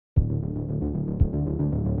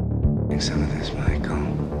drink some of this, Michael.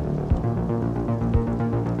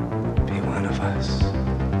 Be one of us.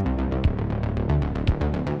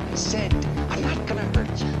 I said, I'm not gonna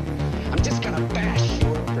hurt you. I'm just gonna bash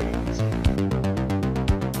your brains.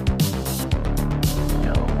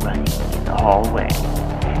 Nobody in the hallway.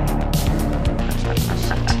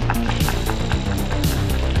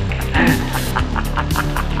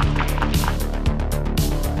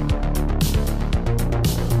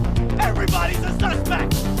 Everybody's a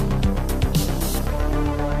suspect!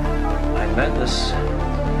 I met this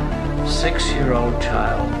 6-year-old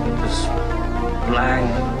child with this blank,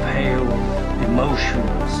 pale,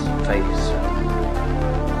 emotionless face.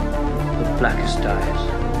 The blackest eyes.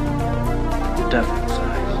 The devil's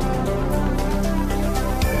eyes.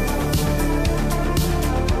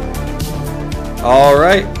 All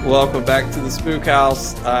right, welcome back to the Spook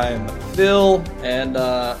House. I'm Phil, and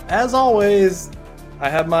as always, I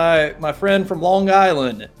have my friend from Long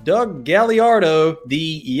Island, Doug Galliardo,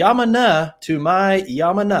 the Yamana to my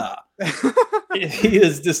Yamana. He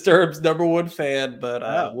is Disturbed's #1 fan, but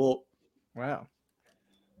Wow.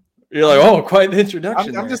 You're like, oh, quite the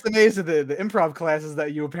introduction. I'm just amazed at the improv classes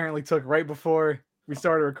that you apparently took right before we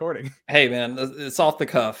started recording. Hey, man, it's off the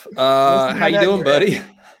cuff. How you doing, buddy?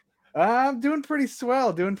 I'm doing pretty swell.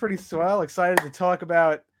 Excited to talk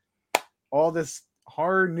about all this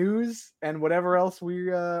horror news and whatever else we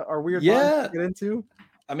are weird to get into.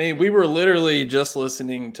 I mean, we were literally just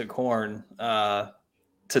listening to Korn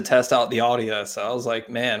to test out the audio, so I was like,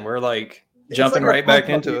 man, we're like jumping right back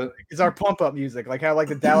into it. It's our pump up music, like how like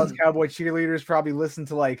the Dallas Cowboy cheerleaders probably listen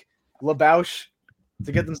to like La Bausch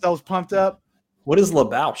to get themselves pumped up. What is La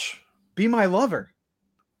Bausch? Be My Lover.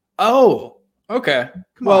 Oh, okay.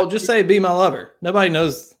 Well, just say "Be My Lover." Nobody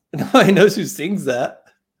knows who sings that.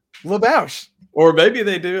 La Bausch. Or maybe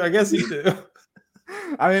they do. I guess you do.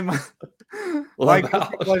 I mean, my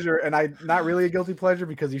guilty pleasure, and I not really a guilty pleasure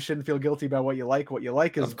because you shouldn't feel guilty about what you like. What you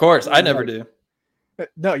like is, of course, I never do.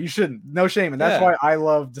 No, you shouldn't. No shame, and that's why I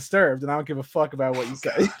love Disturbed, and I don't give a fuck about what you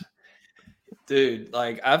say. Dude,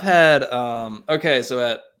 like I've had. Okay,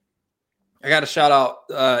 so I got to shout out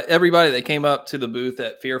everybody that came up to the booth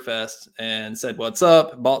at Fear Fest and said what's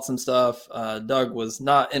up, bought some stuff. Doug was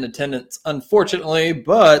not in attendance, unfortunately,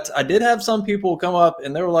 but I did have some people come up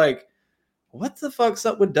and they were like, what the fuck's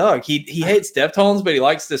up with Doug? He hates Deftones, but he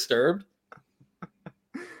likes Disturbed.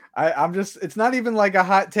 I'm just, it's not even like a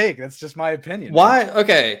hot take. That's just my opinion. Why?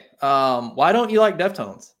 Okay. Why don't you like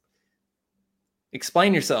Deftones?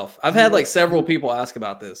 Explain yourself. I've had like several people ask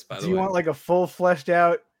about this, by the way. Do you want like a full fleshed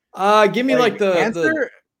out? Give me like the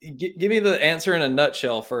answer. Give me the answer in a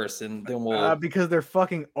nutshell first, and then we'll. Because they're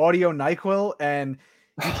fucking audio NyQuil, and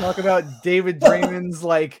you talk about David Draymond's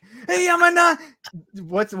like, hey, I'm not.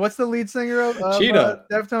 What's the lead singer of Chino?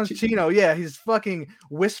 Deftones? Chino. Yeah, he's fucking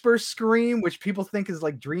whisper scream, which people think is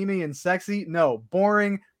like dreamy and sexy. No,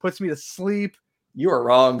 boring. Puts me to sleep. You are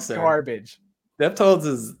wrong, sir. Garbage.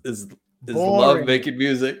 Deftones is love making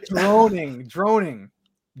music.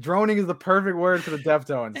 Droning is the perfect word for the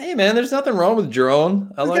Deftones. Hey man, there's nothing wrong with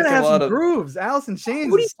drone. I like a lot of grooves. Alice in Chains.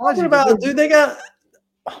 What are you talking about, dude? They got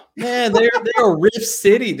they're riff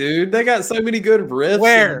city, dude. They got so many good riffs.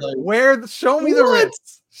 Where? Show me the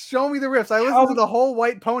riffs. Show me the riffs. I listened to the whole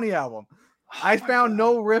White Pony album. I found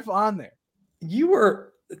no riff on there.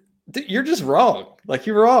 You're just wrong. Like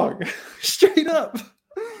you're wrong, straight up.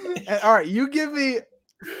 All right, you give me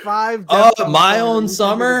 5. My Own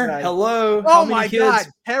Summer. Hello. Oh my god,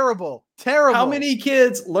 terrible. How many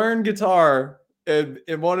kids learned guitar and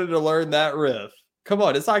wanted to learn that riff? Come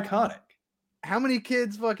on, it's iconic. How many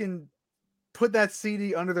kids fucking put that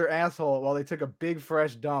CD under their asshole while they took a big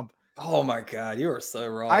fresh dump? Oh my god, you are so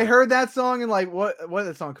wrong. I heard that song in like what did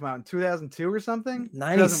that song come out in 2002 or something?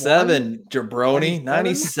 97, jabroni.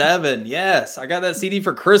 97. Yes, I got that CD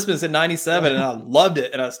for Christmas in 97 and I loved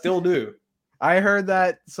it and I still do. I heard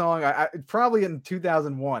that song I probably in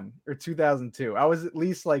 2001 or 2002. I was at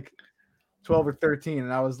least like 12 or 13,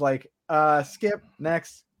 and I was like, skip,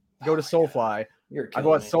 next, go to Soulfly. I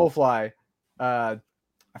bought Soulfly. I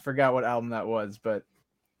forgot what album that was, but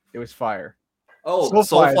it was fire. Oh,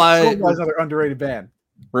 Soulfly is another underrated band.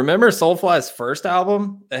 Remember Soulfly's first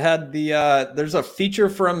album? It had there's a feature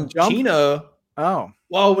from Chino. Oh.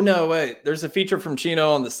 Whoa, no, wait. There's a feature from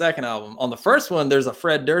Chino on the second album. On the first one, there's a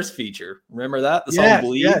Fred Durst feature. Remember that? The song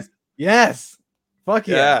Bleed? Yes. Fuck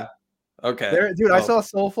yeah. Okay. Dude, I saw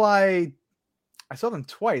Soulfly. I saw them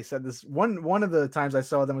twice at this one of the times I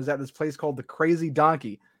saw them was at this place called the Crazy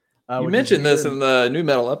Donkey. You mentioned this in the new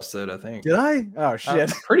metal episode, I think. Did I? Oh shit!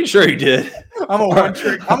 I'm pretty sure you did. I'm a one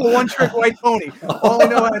trick white pony. All I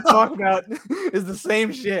know how to talk about is the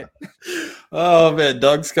same shit. Oh man,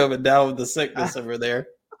 Doug's coming down with the sickness over there.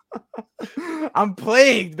 I'm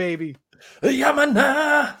plagued, baby.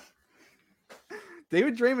 Yamana.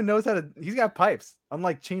 David Draymond knows how to. He's got pipes,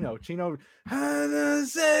 unlike Chino. Chino.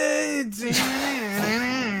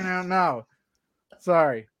 No,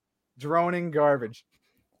 sorry, droning garbage.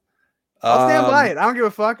 I'll stand by it. I don't give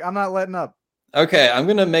a fuck. I'm not letting up. Okay, I'm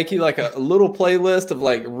gonna make you like a little playlist of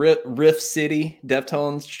like Riff City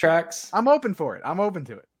Deftones tracks. I'm open for it. I'm open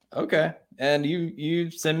to it. Okay, and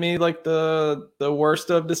you send me like the worst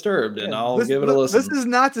of Disturbed, and I'll give it a listen. This is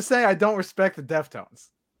not to say I don't respect the Deftones.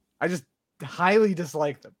 I just highly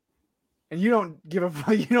dislike them, and you don't give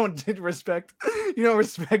a you don't respect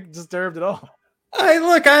Disturbed at all.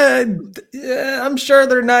 I'm sure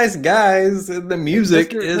they're nice guys, and the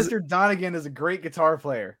music is. Mr. Donegan is a great guitar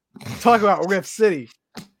player. Talk about Riff City.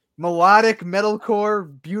 Melodic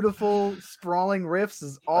metalcore, beautiful, sprawling riffs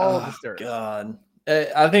is all Disturbed. God.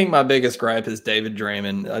 I think my biggest gripe is David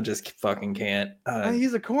Draymond. I just fucking can't.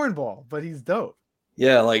 He's a cornball, but he's dope.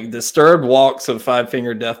 Yeah, like Disturbed walks of Five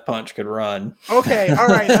Finger Death Punch could run. Okay, all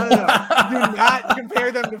right. No. Do not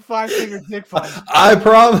compare them to Five Finger Dick Punch. I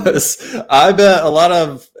promise. I bet a lot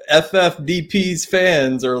of FFDP's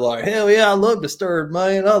fans are like, hell yeah, I love Disturbed,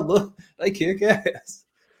 man. They kick ass.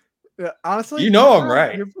 Yeah, honestly, you know I'm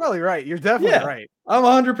right. You're probably right. You're definitely right. I'm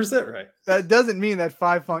 100% right. That doesn't mean that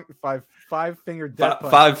Five Finger Death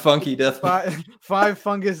Punch, Five Funky Death Punch, Five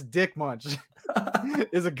Fungus Dick Munch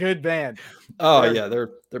is a good band. Oh yeah, they're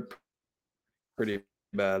pretty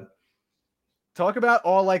bad. Talk about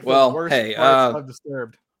all like the worst parts of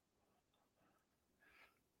Disturbed.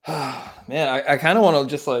 Man, I kind of want to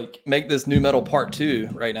just like make this new metal part 2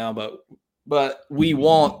 right now, but we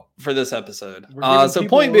won't for this episode. So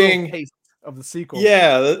point being, taste of the sequel.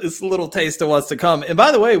 Yeah, it's a little taste of what's to come. And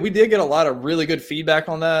by the way, we did get a lot of really good feedback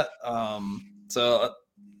on that. So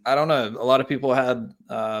I don't know. A lot of people had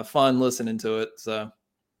fun listening to it. So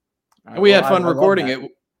we had fun recording it.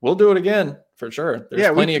 We'll do it again for sure.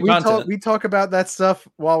 There's plenty of content. We talk about that stuff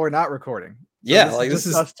while we're not recording. So yeah, this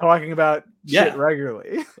is us talking about shit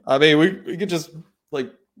regularly. I mean, we could just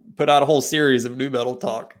like put out a whole series of new metal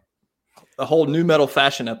talk. A whole new metal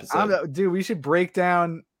fashion episode. Dude, we should break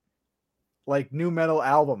down like new metal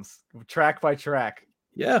albums track by track.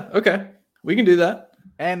 Yeah, okay. We can do that.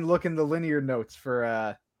 And look in the linear notes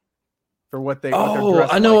for what they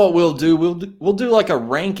I know what we'll do. We'll do like a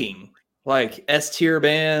ranking, like S tier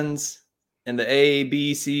bands and the A,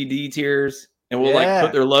 B, C, D tiers, and we'll like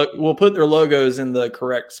put their logos in the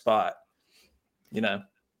correct spot. You know.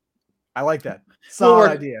 I like that. Solid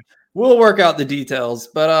idea. We'll work out the details,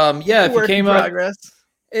 but if you came up,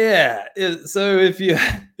 so if you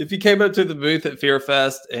came up to the booth at Fear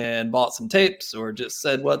Fest and bought some tapes or just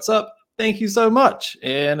said what's up, thank you so much.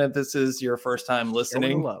 And if this is your first time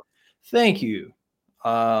listening, thank you.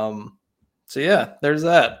 So yeah, there's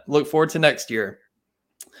that. Look forward to next year.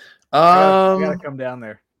 You gotta come down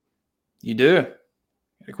there. You do. You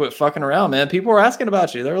gotta quit fucking around, man. People were asking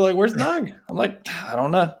about you. They were like, "Where's Doug?" I'm like, I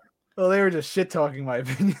don't know. Well, they were just shit talking my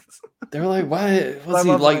opinions. They were like, "Why was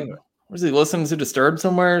he like? Was he listening to Disturbed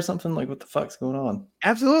somewhere or something? Like, what the fuck's going on?"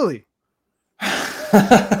 Absolutely.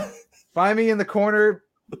 Find me in the corner,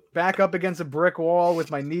 back up against a brick wall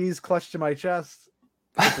with my knees clutched to my chest,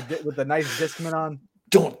 with the nice Discman on.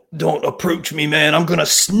 Don't approach me, man. I'm gonna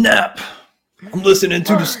snap. I'm listening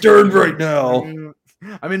to Disturbed right now.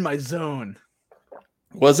 I'm in my zone.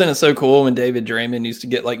 Wasn't it so cool when David Draymond used to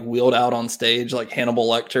get like wheeled out on stage like Hannibal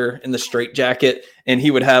Lecter in the straitjacket, and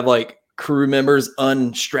he would have like crew members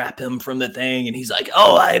unstrap him from the thing, and he's like,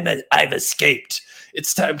 "Oh, I've escaped.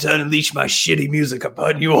 It's time to unleash my shitty music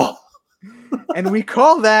upon you all." And we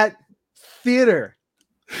call that theater.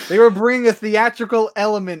 They were bringing a theatrical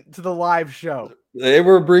element to the live show. They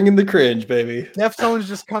were bringing the cringe, baby. Deftones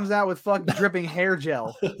just comes out with fucking dripping hair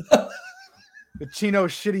gel. The Chino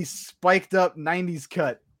shitty spiked up 90s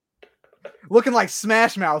cut. Looking like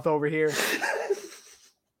Smash Mouth over here.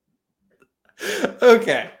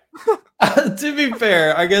 Okay. To be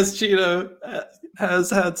fair, I guess Chino has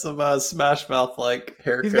had some Smash Mouth like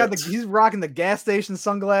haircuts. He's rocking the gas station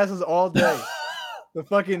sunglasses all day.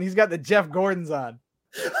 He's got the Jeff Gordons on.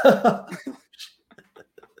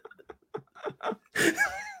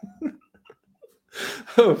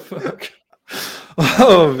 Oh fuck.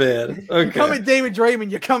 Oh man. Okay. You come at David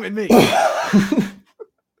Draymond, you come at me.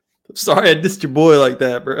 Sorry I dissed your boy like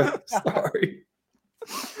that, bro. Sorry.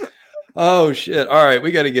 Oh shit. All right,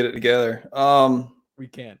 we got to get it together. We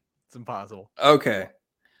can't. It's impossible. Okay.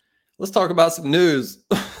 Let's talk about some news.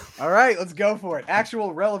 All right, let's go for it.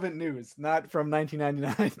 Actual relevant news, not from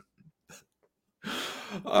 1999.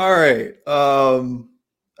 All right.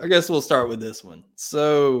 I guess we'll start with this one.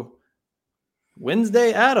 So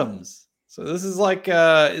Wednesday Addams. So this is like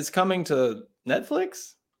is coming to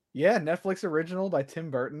Netflix? Yeah, Netflix original by Tim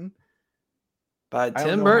Burton. By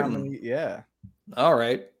Tim Burton. Yeah. All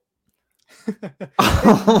right.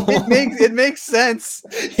 it makes sense.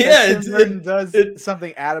 Yeah, Tim Burton does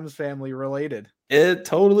something Addams Family related. It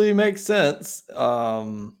totally makes sense.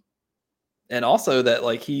 And also that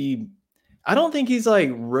like I don't think he's like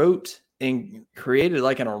wrote and created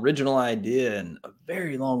like an original idea in a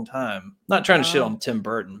very long time. Not trying to shit on Tim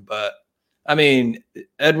Burton, but I mean,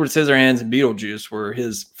 Edward Scissorhands and Beetlejuice were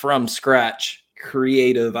his from scratch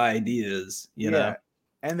creative ideas, you know?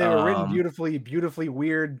 And they were written beautifully, beautifully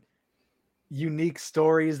weird, unique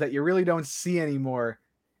stories that you really don't see anymore.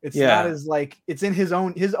 It's not as like it's in his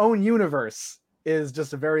own universe is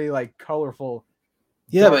just a very like colorful.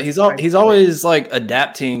 Yeah, but he's always like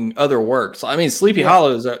adapting other works. I mean, Sleepy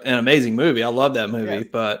Hollow is an amazing movie. I love that movie,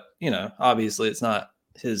 but you know, obviously it's not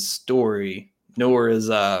his story, nor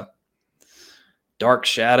is Dark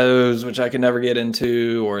Shadows, which I can never get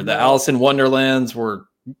into, or the Alice in Wonderlands, where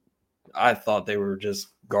I thought they were just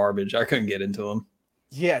garbage. I couldn't get into them.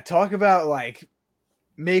 Yeah, talk about like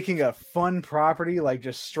making a fun property like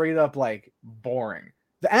just straight up like boring.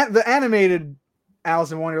 The animated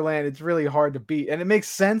Alice in Wonderland, it's really hard to beat, and it makes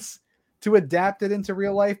sense to adapt it into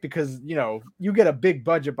real life because you know you get a big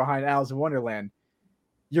budget behind Alice in Wonderland,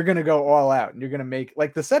 you're gonna go all out and you're gonna make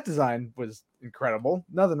like the set design was incredible,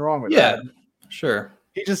 nothing wrong with that. Sure.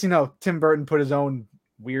 He just Tim Burton put his own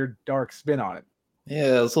weird dark spin on it.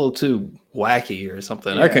 Yeah, it's a little too wacky or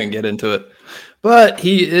something. I couldn't get into it, but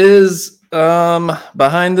he is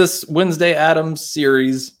behind this Wednesday Addams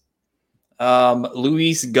series.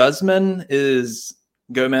 Luis Guzman is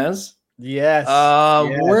Gomez. Yes.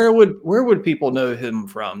 Where would people know him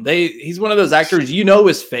from? He's one of those actors you know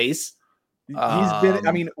his face. He's been.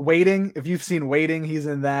 I mean, Waiting. If you've seen Waiting, he's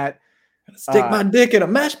in that. Stick my dick in a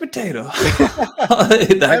mashed potato.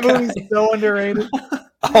 that movie's so underrated.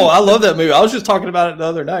 Oh, I love that movie. I was just talking about it the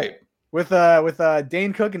other night. With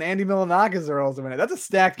Dane Cook and Andy Milonakis are also in it. That's a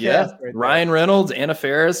stacked cast. Right Ryan Reynolds, Anna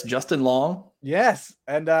Faris, Justin Long. Yes,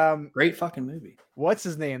 and great fucking movie. What's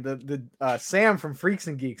his name? The Sam from Freaks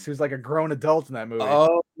and Geeks, who's like a grown adult in that movie.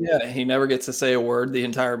 Oh yeah, he never gets to say a word the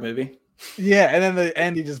entire movie. Yeah, and then the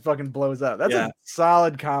end he just fucking blows up. That's a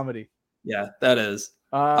solid comedy. Yeah, that is.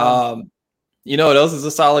 You know what else is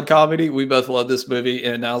a solid comedy? We both love this movie,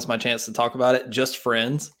 and now's my chance to talk about it. Just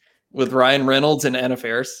Friends with Ryan Reynolds and Anna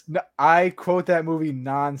Faris. No, I quote that movie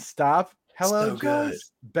nonstop. Hello, so good.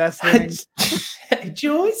 Best thing. Hey,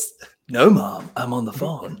 Joyce. No, Mom, I'm on the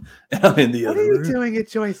phone. And I'm in the other room. What are you doing at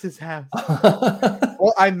Joyce's house?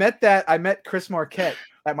 Well, I met Chris Marquette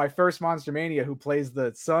at my first Monster Mania, who plays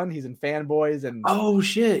the son. He's in Fanboys and oh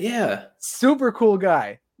shit, yeah, super cool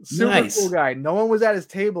guy. Nice. Cool guy. No one was at his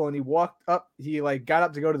table, and he walked up. He like got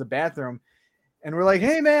up to go to the bathroom, and we're like,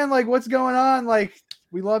 "Hey man, like what's going on? Like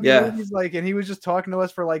we love you." He's like, and he was just talking to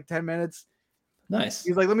us for like 10 minutes. Nice.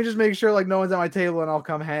 He's like, "Let me just make sure like no one's at my table, and I'll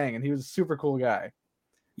come hang." And he was a super cool guy.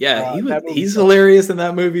 Yeah, he's hilarious in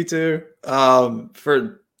that movie too.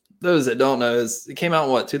 For those that don't know, it came out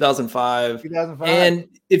in what 2005. 2005. And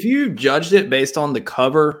if you judged it based on the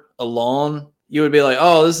cover alone, you would be like,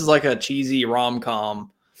 "Oh, this is like a cheesy rom-com."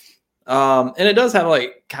 And it does have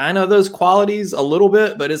like kind of those qualities a little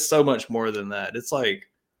bit, but it's so much more than that. It's like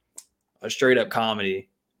a straight up comedy.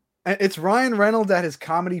 And it's Ryan Reynolds at his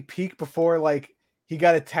comedy peak before like he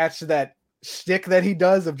got attached to that shtick that he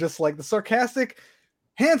does of just like the sarcastic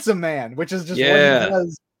handsome man, which is just what he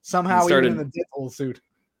does somehow even in the Deadpool suit.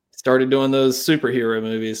 Started doing those superhero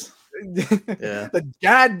movies. Yeah. The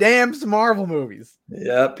goddamn Marvel movies.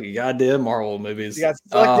 Yep, you goddamn Marvel movies. You got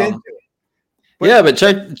sucked into it. But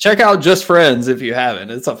check out Just Friends if you haven't.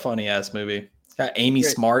 It's a funny ass movie. It's got Amy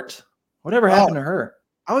Smart. Whatever happened to her?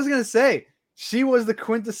 I was gonna say she was the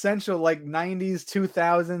quintessential like 90s,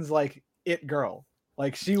 2000s like it girl.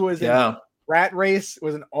 Like she was in Rat Race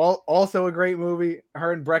was also a great movie.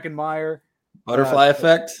 Her and Breckin Meyer. Butterfly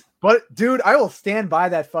Effect. But dude, I will stand by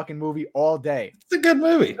that fucking movie all day. It's a good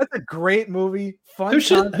movie. That's a great movie. Fun.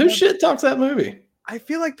 Who shit talks that movie? I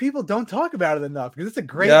feel like people don't talk about it enough because it's a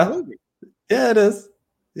great movie. Yeah, it is.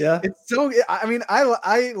 Yeah, it's so. I mean,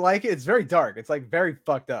 I like it. It's very dark. It's like very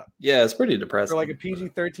fucked up. Yeah, it's pretty depressing. For like a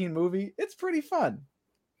PG-13 movie, it's pretty fun.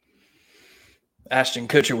 Ashton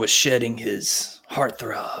Kutcher was shedding his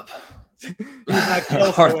heartthrob. He's not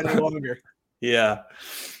Kelso any longer. Yeah.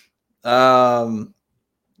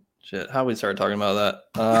 Shit. How we started talking about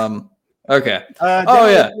that? Okay.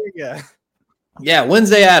 Yeah.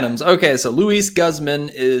 Wednesday Addams. Okay, so Luis Guzman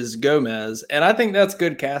is Gomez, and I think that's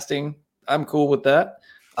good casting. I'm cool with that.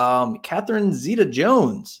 Catherine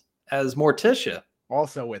Zeta-Jones as Morticia.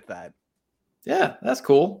 Also with that. Yeah, that's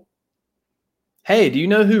cool. Hey, do you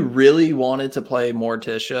know who really wanted to play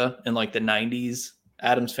Morticia in like the 90s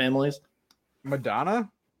Addams Families? Madonna?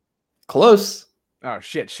 Close. Oh,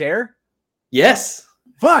 shit. Cher? Yes.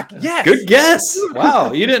 Fuck, yes. Good guess.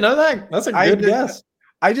 Wow, you didn't know that? That's a good guess.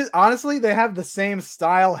 I just, honestly, they have the same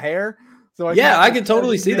style hair. So I could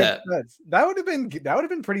totally see that. That would have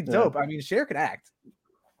been pretty dope. I mean, Cher can act.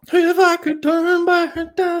 If I could turn back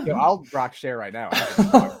time. Yo, I'll rock Cher right now.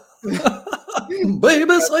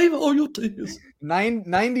 Baby, save all your tears.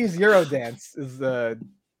 90s Eurodance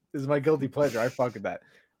is my guilty pleasure. I fuck with that.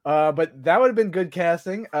 But that would have been good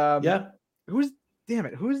casting. Who's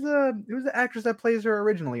the actress that plays her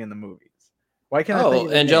originally in the movies? Why can't I think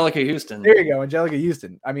of Angelica Houston. There you go, Angelica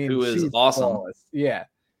Houston. I mean, who is she's awesome. Flawless. Yeah,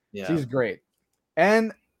 she's great.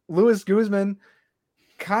 And Louis Guzman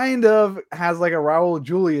kind of has like a Raul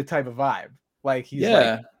Julia type of vibe. Like he's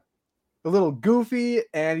like a little goofy,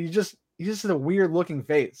 and he just has a weird looking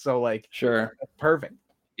face. So like, sure, perfect.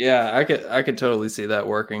 Yeah, I could totally see that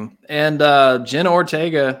working. And Jenna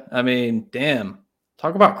Ortega, I mean, damn,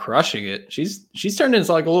 talk about crushing it. She's turned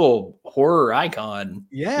into like a little horror icon.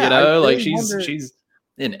 Yeah, you know, like she's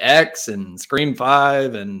in X and Scream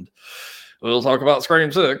 5, and we'll talk about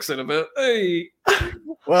Scream 6 in a bit. Hey,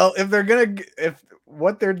 well, if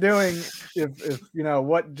what they're doing, if you know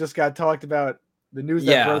what just got talked about, the news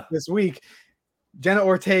that broke this week, Jenna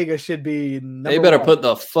Ortega should be they better put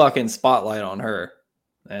the fucking spotlight on her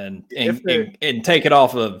and take it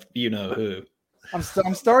off of you know who.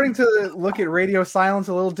 I'm starting to look at Radio Silence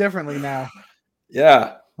a little differently now.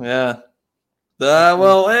 Yeah. Well,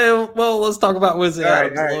 let's talk about Wizard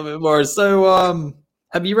Adams a little bit more. So,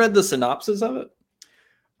 have you read the synopsis of it?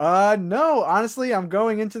 No, honestly, I'm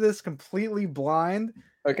going into this completely blind.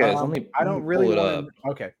 Okay, so let me. I don't really pull it want up. to.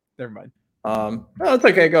 Okay, never mind. No, it's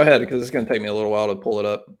okay. Go ahead, because it's going to take me a little while to pull it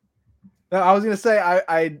up. No, I was going to say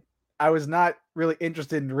I was not really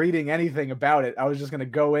interested in reading anything about it. I was just going to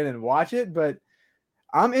go in and watch it, but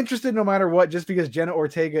I'm interested no matter what, just because Jenna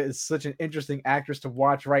Ortega is such an interesting actress to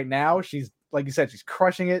watch right now. She's, like you said, she's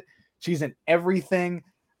crushing it. She's in everything.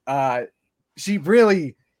 She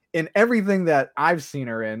really, in everything that I've seen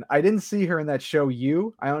her in. I didn't see her in that show,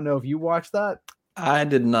 You. I don't know if you watched that. I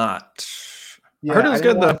did not. Yeah, I heard it was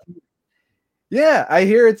good, though. Yeah, I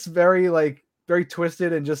hear it's very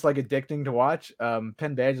twisted and just like addicting to watch.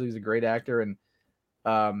 Penn Badgley is a great actor, and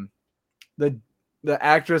the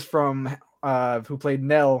actress from who played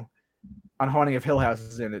Nell on Haunting of Hill House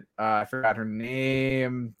is in it. I forgot her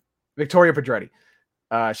name. Victoria Pedretti.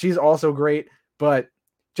 She's also great, but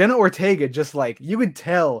Jenna Ortega, just like you could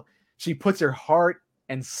tell, she puts her heart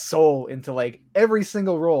and soul into like every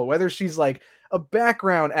single role, whether she's like a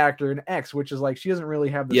background actor in X, which is like she doesn't really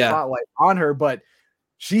have the spotlight on her, but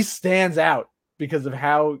she stands out because of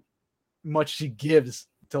how much she gives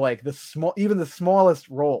to like even the smallest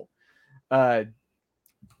role. I'm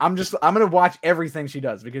gonna watch everything she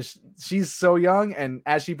does because she's so young, and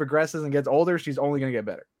as she progresses and gets older, she's only gonna get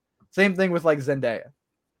better. Same thing with like Zendaya.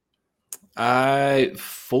 I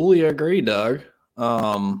fully agree, Doug.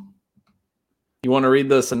 You want to read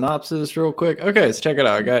the synopsis real quick? Okay, let's check it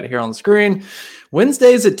out. I got it here on the screen.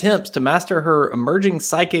 Wednesday's attempts to master her emerging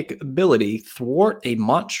psychic ability thwart a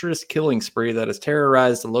monstrous killing spree that has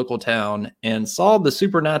terrorized the local town and solved the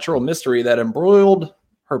supernatural mystery that embroiled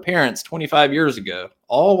her parents 25 years ago,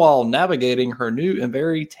 all while navigating her new and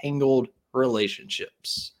very tangled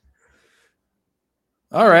relationships.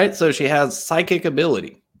 All right, so she has psychic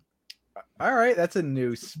ability. All right, that's a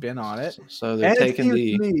new spin on it. So they're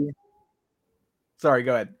taking Sorry,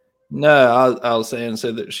 go ahead. No, I was saying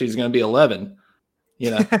so that she's going to be 11,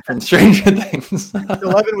 you know, from Stranger Things.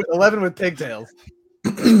 11 with pigtails.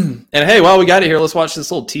 And hey, while we got it here, let's watch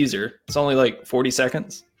this little teaser. It's only like 40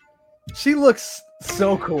 seconds. She looks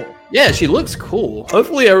so cool. Yeah, she looks cool.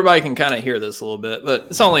 Hopefully everybody can kind of hear this a little bit, but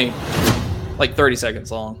it's only like 30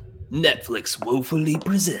 seconds long. Netflix woefully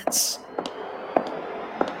presents.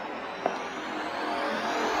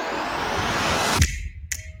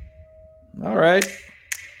 All right.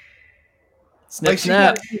 Snip,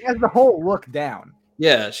 snap. She has the whole look down.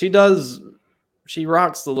 Yeah, she does. She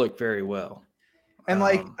rocks the look very well. And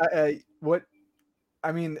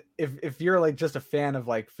if you're like just a fan of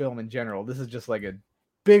like film in general, this is just like a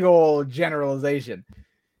big old generalization.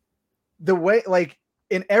 The way, like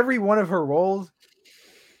in every one of her roles,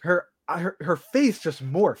 her face just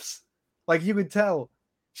morphs. Like you could tell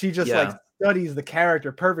she just like studies the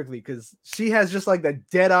character perfectly, because she has just like the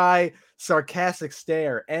dead eye sarcastic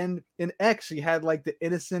stare, and in X she had like the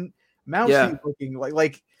innocent mousy looking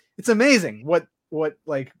like it's amazing what what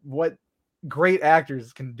great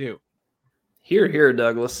actors can do. Here,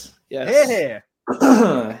 Douglas. Yes.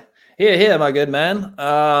 Yeah. Here, my good man.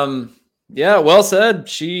 Yeah, well said.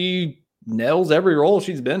 She nails every role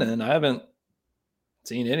she's been in. I haven't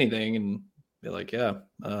seen anything and be like, yeah.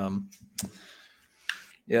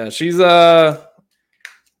 Yeah, she's a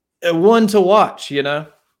one to watch, you know.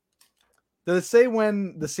 Does it say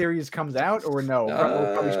when the series comes out or no? We'll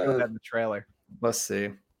probably show that in the trailer. Let's see.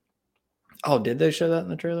 Oh, did they show that in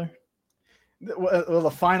the trailer? Well,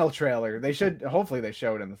 the final trailer. They should. Hopefully, they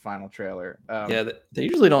show it in the final trailer. Yeah, they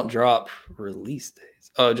usually don't drop release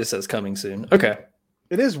days. Oh, it just says coming soon. Okay,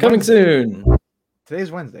 it is coming Wednesday. soon.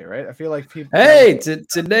 Today's Wednesday, right? I feel like people. Hey,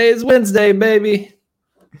 today's Wednesday, baby.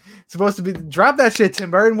 It's supposed to be. Drop that shit,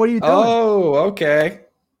 Tim Burton. What are you doing? Oh, okay.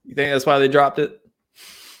 You think that's why they dropped it?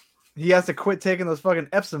 He has to quit taking those fucking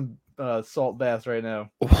Epsom salt baths right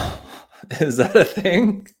now. Is that a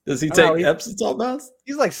thing? Does he take Epsom salt baths?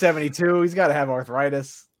 He's like 72. He's got to have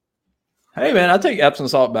arthritis. Hey, man, I take Epsom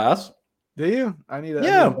salt baths. Do you? I need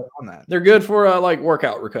to on that. They're good for like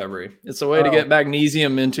workout recovery. It's a way to get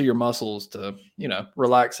magnesium into your muscles to,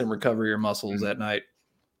 relax and recover your muscles at night.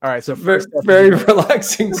 All right, so very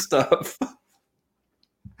relaxing stuff.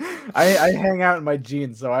 I hang out in my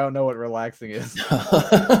jeans, so I don't know what relaxing is.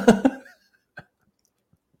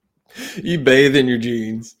 You bathe in your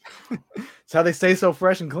jeans. It's how they stay so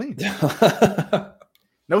fresh and clean.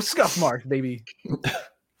 No scuff marks, baby.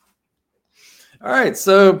 All right,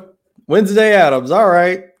 so Wednesday Addams. All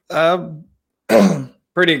right.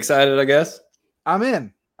 Pretty excited, I guess. I'm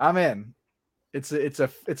in. It's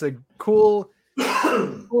a cool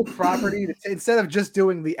property. Instead of just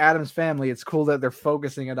doing the Addams Family, it's cool that they're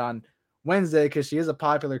focusing it on Wednesday because she is a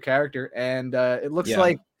popular character, and it looks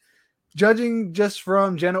like, judging just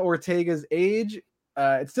from Jenna Ortega's age,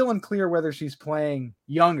 it's still unclear whether she's playing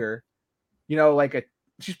younger.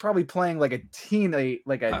 She's probably playing like a teen, I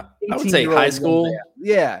would say high school. Wednesday.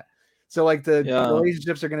 Yeah. So like the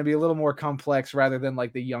relationships are going to be a little more complex rather than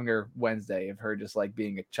like the younger Wednesday of her just like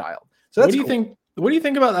being a child. So that's What do you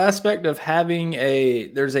think about the aspect of having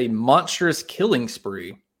there's a monstrous killing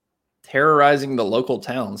spree terrorizing the local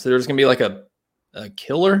town? So there's going to be like a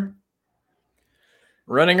killer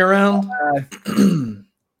running around.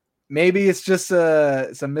 Maybe it's just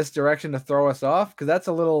some misdirection to throw us off because that's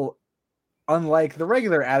a little unlike the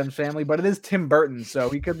regular Addams Family, but it is Tim Burton, so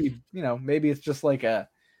he could be, maybe it's just like a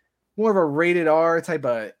more of a rated R type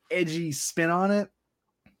of edgy spin on it.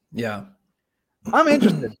 Yeah, I'm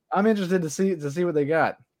interested. I'm interested to see what they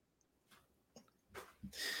got.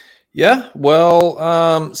 Yeah,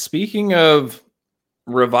 well, speaking of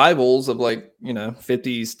revivals of 50s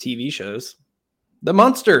TV shows, the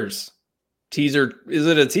Munsters teaser. Is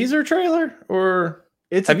it a teaser trailer or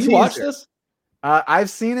have you watched this? I've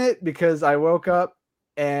seen it because I woke up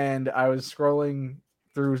and I was scrolling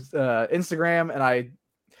through Instagram and I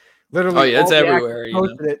literally it's everywhere.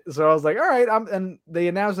 Posted it, so I was like, all right. And they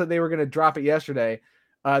announced that they were going to drop it yesterday.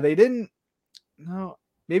 They didn't. No,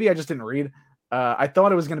 maybe I just didn't read. I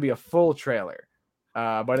thought it was going to be a full trailer,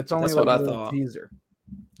 but it's only like a teaser.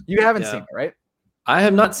 You haven't seen it, right? I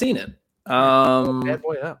have not seen it. Bad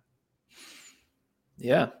boy up.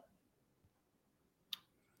 Yeah.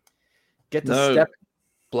 Get to step.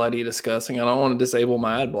 Bloody disgusting. I don't want to disable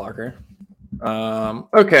my ad blocker.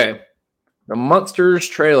 Okay. The Munsters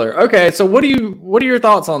trailer. Okay, so what are your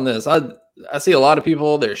thoughts on this? I see a lot of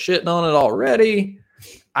people, they're shitting on it already.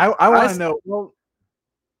 I want to know. Well,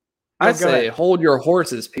 I say hold your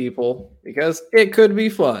horses, people, because it could be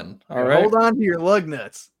fun. All right. Hold on to your lug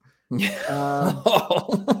nuts.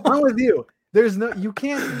 I'm with you. You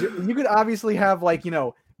could obviously have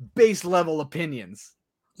base level opinions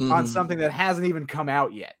on something that hasn't even come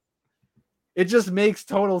out yet. It just makes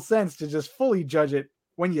total sense to just fully judge it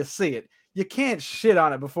when you see it. You can't shit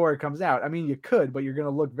on it before it comes out. I mean, you could, but you're going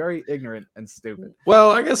to look very ignorant and stupid. Well,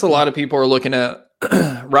 I guess a lot of people are looking at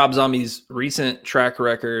Rob Zombie's recent track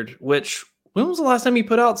record, when was the last time he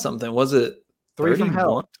put out something? Was it 3 from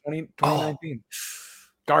Hell, 2019?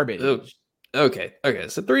 Garbage. Okay.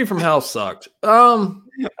 So 3 from Hell sucked.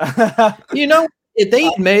 If they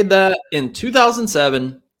made that in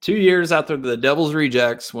 2007, 2 years after The Devil's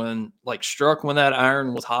Rejects, when struck when that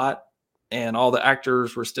iron was hot and all the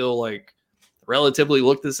actors were still relatively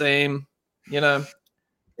look the same, it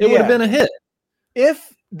would have been a hit.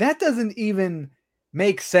 If that doesn't even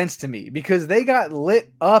make sense to me because they got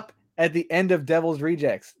lit up at the end of Devil's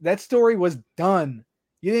Rejects. That story was done.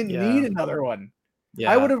 You didn't need another one. Yeah,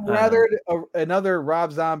 I would have rathered another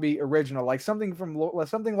Rob Zombie original, something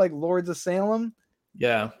like Lords of Salem,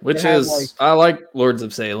 Yeah, which had, is I like Lords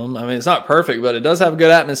of Salem. I mean, it's not perfect, but it does have good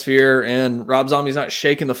atmosphere, and Rob Zombie's not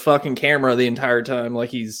shaking the fucking camera the entire time like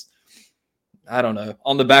he's, I don't know,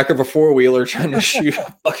 on the back of a four-wheeler trying to shoot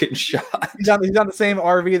a fucking shot. He's on the same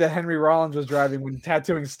RV that Henry Rollins was driving when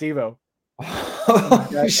tattooing Steve-O.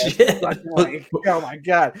 Oh, shit. Oh my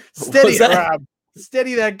god. Steady it, Rob.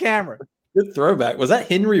 Steady that camera. Good throwback. Was that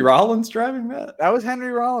Henry Rollins driving that? That was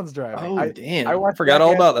Henry Rollins driving. Oh, damn. I forgot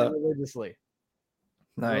all about that. Religiously.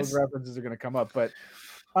 Nice. Those references are going to come up, but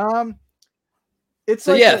it's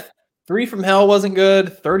so like yeah, 3 from Hell wasn't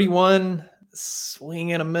good. 31,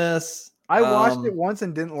 swing and a miss. I watched it once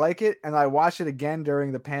and didn't like it, and I watched it again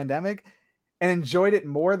during the pandemic and enjoyed it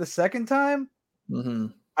more the second time. Mm-hmm.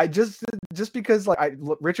 I just because like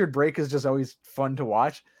Richard Brake is just always fun to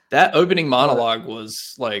watch. That opening monologue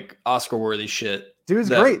was like Oscar-worthy shit. Dude's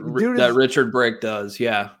great. That Richard Brake does.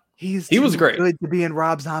 Yeah. He was great. Good to be in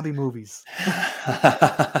Rob Zombie movies.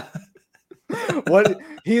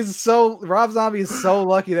 Rob Zombie is so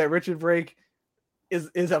lucky that Richard Brake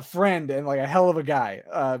is a friend and like a hell of a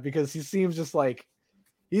guy, because he seems just like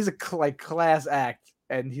he's a class act,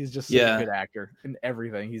 and he's just such a good actor in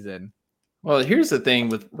everything he's in. Well, here's the thing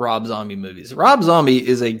with Rob Zombie movies. Rob Zombie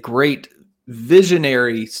is a great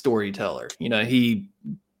visionary storyteller. You know, he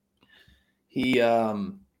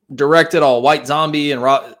directed all White Zombie and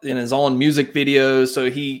in his own music videos. So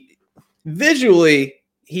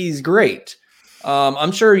he's great.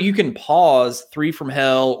 I'm sure you can pause 3 from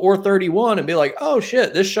Hell or 31 and be like, oh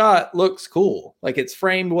shit, this shot looks cool. Like it's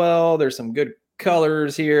framed well. There's some good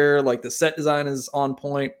colors here. Like the set design is on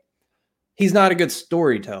point. He's not a good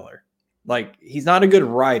storyteller. Like he's not a good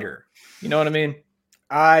writer. You know what I mean?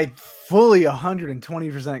 I fully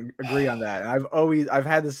 120% agree on that. And I've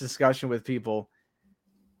had this discussion with people,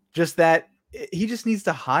 just that he just needs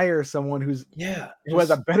to hire someone who has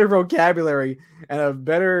a better vocabulary and a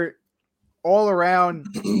better all around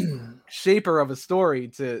shaper of a story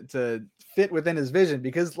to fit within his vision.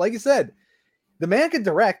 Because like you said, the man can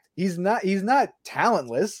direct. He's not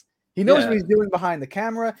talentless. He knows what he's doing behind the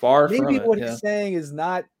camera. Maybe what he's saying is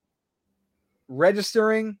not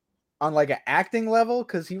registering on like an acting level,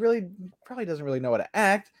 because he probably doesn't really know how to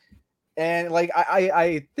act. And like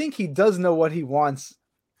I think he does know what he wants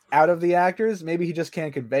out of the actors. Maybe he just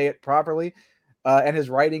can't convey it properly, and his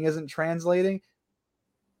writing isn't translating.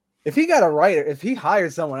 If he got a writer, if he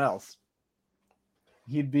hired someone else,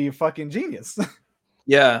 he'd be a fucking genius.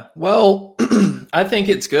 Yeah. Well, I think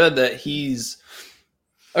it's good that he's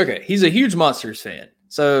a huge Munsters fan.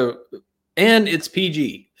 So, and it's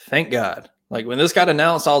PG. Thank God. Like when this got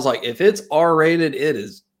announced, I was like, if it's R-rated, it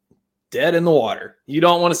is dead in the water. You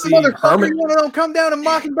don't want to see Herman. You want to come down to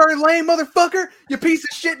Mockingbird Lane, motherfucker? You piece of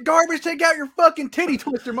shit garbage. Take out your fucking titty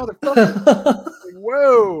twister, motherfucker. Like,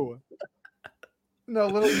 whoa. No,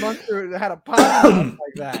 little Munster had a potty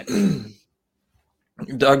like that.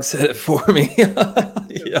 Doug said it for me.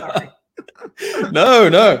 Yeah.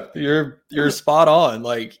 No, you're spot on.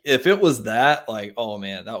 Like if it was that, like, oh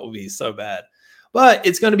man, that would be so bad. But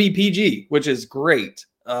it's going to be PG, which is great.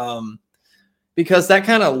 Because that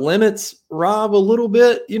kind of limits Rob a little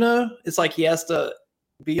bit, you know? It's like he has to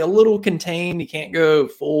be a little contained. He can't go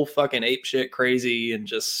full fucking ape shit crazy and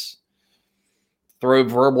just throw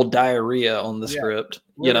verbal diarrhea on the script,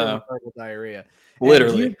 you know? Verbal diarrhea.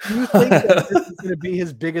 Literally. Do you think that this is going to be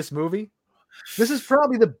his biggest movie? This is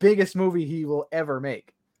probably the biggest movie he will ever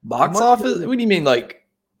make. Box office? What do you mean, like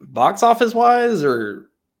box office wise, or?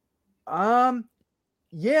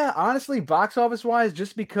 Yeah, honestly, box office wise,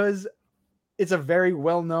 just because it's a very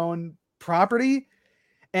well known property,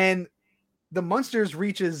 and the Munsters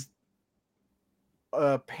reaches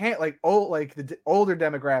the older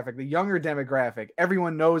demographic, the younger demographic.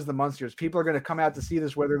 Everyone knows the Munsters. People are going to come out to see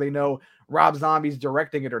this whether they know Rob Zombie's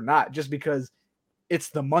directing it or not, just because it's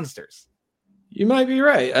the Munsters. You might be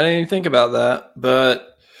right. I didn't even think about that,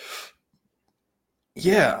 but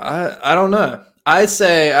yeah, I don't know. I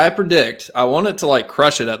predict, I want it to like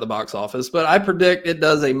crush it at the box office, but I predict it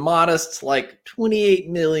does a modest like 28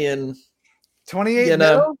 million. 28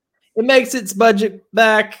 million? It makes its budget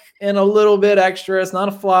back and a little bit extra. It's not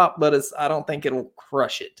a flop, but I don't think it'll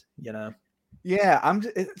crush it, you know? Yeah,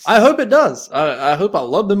 I hope it does. I hope I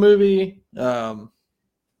love the movie. And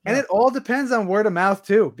it all depends on word of mouth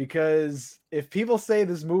too, because if people say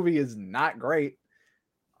this movie is not great,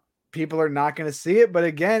 people are not going to see it. But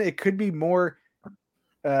again, it could be more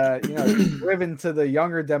driven to the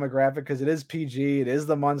younger demographic because it is PG. It is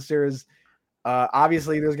the Munsters.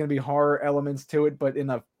 Obviously, there's going to be horror elements to it, but in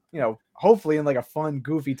a hopefully in like a fun,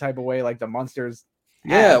 goofy type of way, like the Munsters.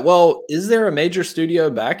 Yeah. Well, is there a major studio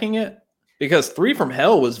backing it? because Three from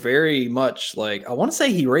Hell was very much like, I want to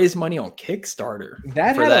say he raised money on Kickstarter.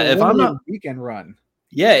 That for had that. a If I'm limited not, weekend run.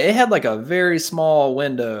 yeah, it had like a very small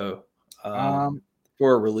window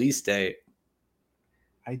for a release date.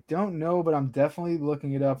 I don't know, but I'm definitely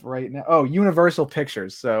looking it up right now. Oh, Universal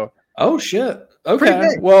Pictures. So. Oh shit. Pretty Okay.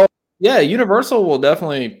 big. Well, yeah, Universal will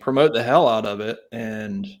definitely promote the hell out of it,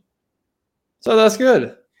 and so that's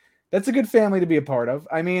good. That's a good family to be a part of.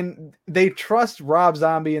 I mean, they trust Rob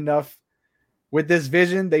Zombie enough with this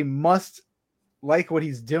vision. They must like what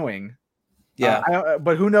he's doing. Yeah.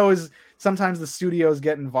 But who knows? Sometimes the studios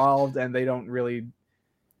get involved and they don't really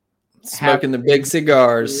Smoking the big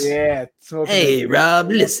cigars. Yeah. Hey, Rob,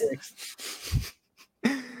 listen.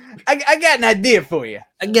 I got an idea for you.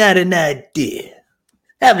 I got an idea.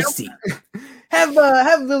 Have a seat.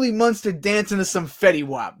 Have Lily Munster dancing to some Fetty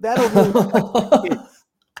Wap. That'll really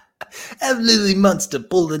have Lily Munster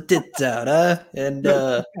pull the tits out, huh? And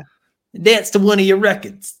dance to one of your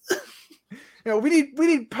records. You know, we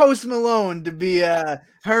need Post Malone to be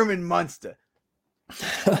Herman Munster.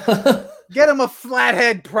 Get him a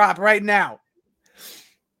flathead prop right now.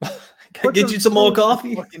 Can I get you some more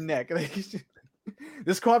coffee? Fucking neck.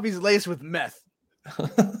 This coffee's laced with meth.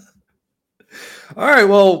 All right,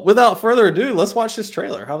 well, without further ado, let's watch this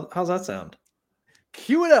trailer. How's that sound?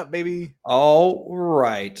 Cue it up, baby. All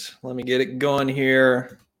right. Let me get it going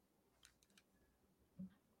here.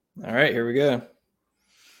 All right, here we go.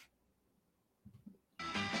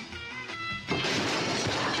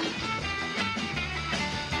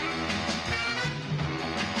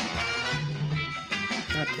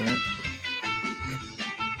 God damn it.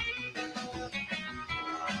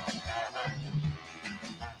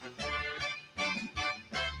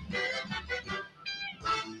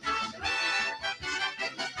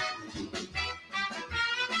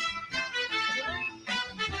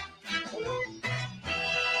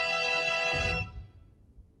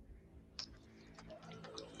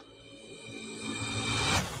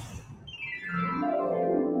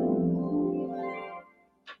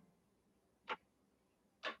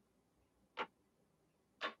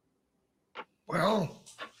 Well,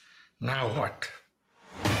 now what?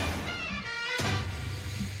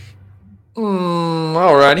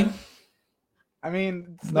 Alrighty. I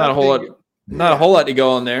mean, it's Not a whole lot to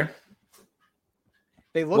go on there.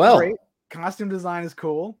 They look Well, great. Costume design is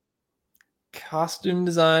cool. Costume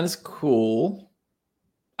design is cool.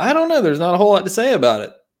 I don't know. There's not a whole lot to say about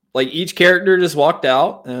it. Like each character just walked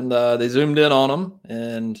out and they zoomed in on them,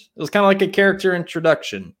 and it was kind of like a character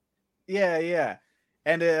introduction. Yeah, yeah.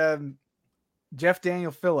 And Jeff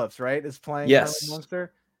Daniel Phillips, right, is playing Yes. Herman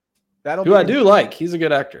Munster. That'll Who be I do like. He's a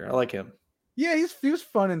good actor. I like him. Yeah, he was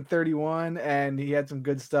fun in 31, and he had some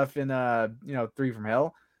good stuff in 3 from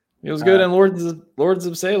Hell. He was good in Lords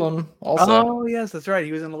of Salem also. Oh yes, that's right.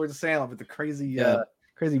 He was in Lords of Salem with the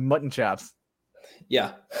crazy mutton chops.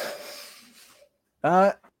 Yeah.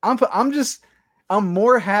 I'm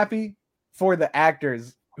more happy for the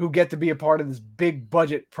actors who get to be a part of this big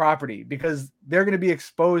budget property, because they're going to be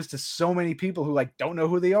exposed to so many people who like don't know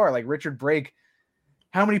who they are. Like Richard Brake.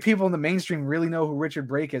 How many people in the mainstream really know who Richard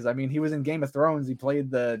Brake is? I mean, he was in Game of Thrones. He played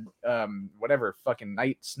the whatever fucking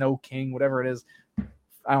Night Snow King, whatever it is.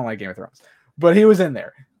 I don't like Game of Thrones, but he was in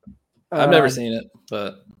there. I've never seen it,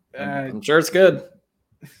 but I'm sure it's good.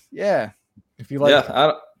 Yeah. If you like,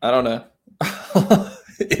 yeah, I don't know.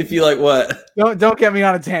 If you like what? Don't get me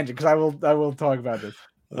on a tangent, because I will talk about this.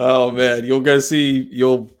 Oh man,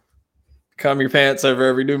 you'll cum your pants over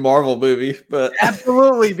every new Marvel movie, but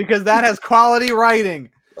absolutely, because that has quality writing,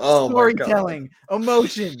 storytelling,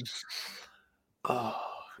 emotion. Oh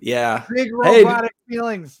yeah, big robotic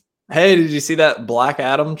feelings. Hey, did you see that Black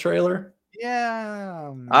Adam trailer?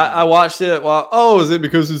 Yeah, I watched it. Is it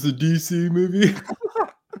because it's a DC movie?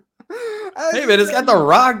 Hey man, it's got The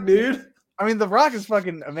Rock, dude. I mean, The Rock is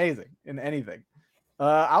fucking amazing in anything.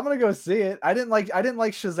 I'm gonna go see it. I didn't like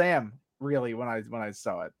Shazam really when I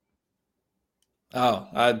saw it. Oh,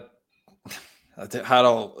 I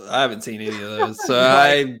haven't seen any of those. So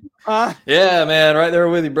yeah, man, right there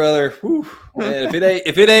with you, brother. Whew, man,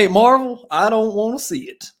 if it ain't Marvel, I don't want to see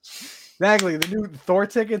it. Exactly. The new Thor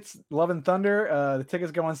tickets, Love and Thunder. The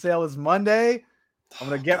tickets go on sale this Monday. I'm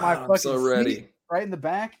gonna get my fucking seat right in the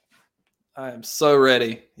back. I am so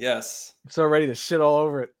ready. Yes. I'm so ready to shit all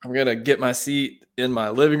over it. I'm going to get my seat in my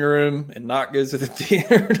living room and not go to the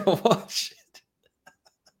theater to watch it.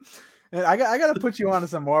 And I got to put you on to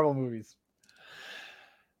some Marvel movies.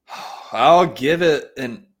 I'll give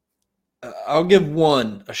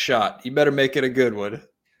one a shot. You better make it a good one.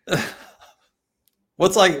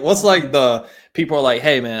 What's like the people are like,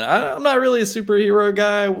 hey man, I'm not really a superhero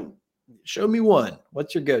guy. Show me one.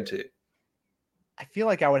 What's your go-to? I feel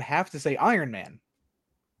like I would have to say Iron Man.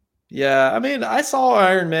 Yeah, I mean, I saw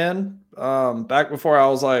Iron Man back before I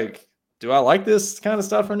was like, do I like this kind of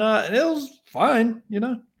stuff or not? And it was fine, you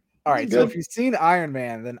know. All right, so if you've seen Iron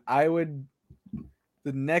Man, then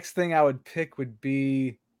the next thing I would pick would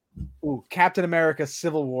be Captain America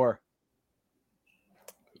Civil War.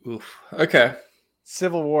 Oof. Okay.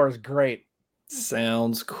 Civil War is great.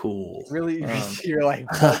 Sounds cool. Really, you're like,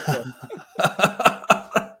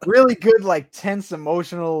 really good, like tense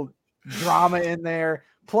emotional drama in there.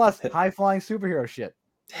 Plus high flying superhero shit.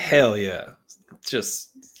 Hell yeah.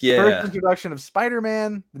 Just, yeah. First introduction of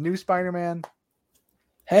Spider-Man, the new Spider-Man.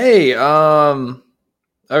 Hey,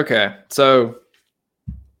 okay. So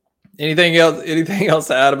anything else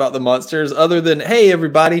to add about the Munsters other than, hey,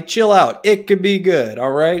 everybody, chill out. It could be good.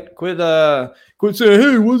 All right. Quit saying,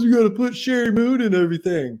 hey, what's you got to put Sherry Moon and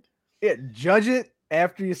everything? Yeah, judge it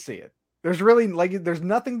after you see it. There's really there's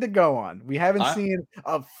nothing to go on. We haven't seen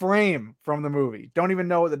a frame from the movie. Don't even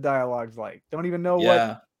know what the dialogue's like. Don't even know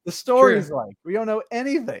what the story's like. We don't know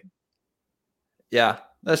anything. Yeah,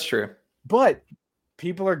 that's true. But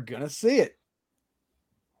people are gonna see it.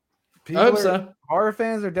 Horror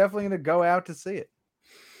fans are definitely gonna go out to see it.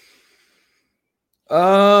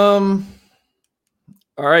 All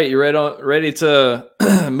right, you ready to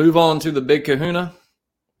move on to the big kahuna?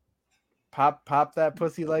 Pop that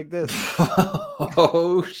pussy like this.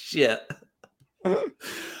 Oh shit.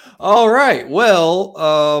 All right.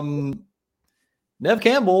 Well, Neve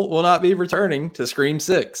Campbell will not be returning to Scream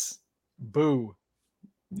 6. Boo.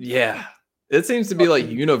 Yeah. It seems to be like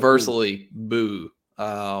universally boo.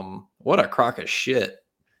 What a crock of shit.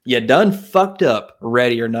 You done fucked up,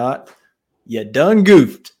 ready or not. You done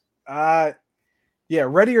goofed. Yeah,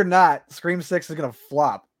 ready or not, Scream 6 is gonna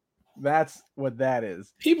flop. That's what that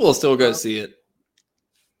is. People will still go see it.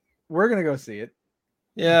 We're gonna go see it.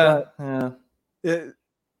 Yeah.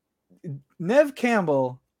 Neve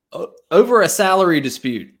Campbell, over a salary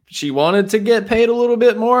dispute. She wanted to get paid a little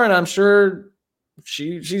bit more, and I'm sure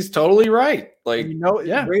she's totally right. Like,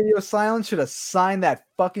 Radio Silence should have signed that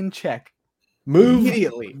fucking check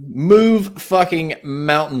immediately. Move fucking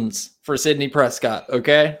mountains for Sidney Prescott.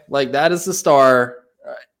 Okay, like that is the star.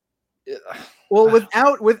 Well,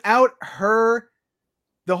 without her,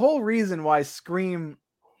 the whole reason why Scream,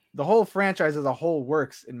 the whole franchise as a whole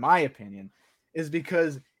works, in my opinion, is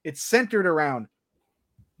because it's centered around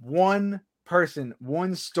one person,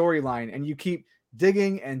 one storyline, and you keep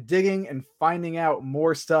digging and finding out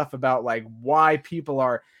more stuff about like why people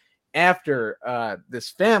are after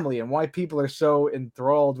this family and why people are so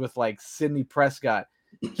enthralled with like Sidney Prescott.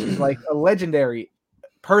 She's like a legendary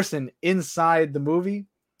person inside the movie.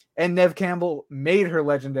 And Neve Campbell made her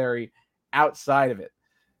legendary outside of it.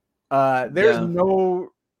 There's no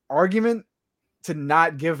argument to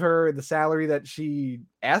not give her the salary that she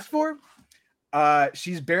asked for.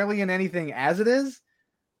 She's barely in anything as it is.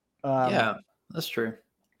 Yeah, that's true.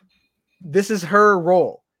 This is her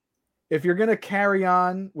role. If you're going to carry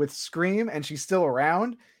on with Scream and she's still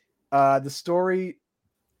around, the story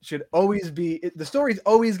should always be... The story's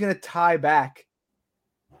always going to tie back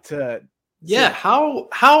to... Yeah,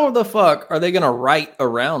 how the fuck are they gonna write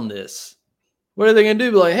around this? What are they gonna do?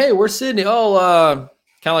 Be like, hey, where's Sydney? Oh,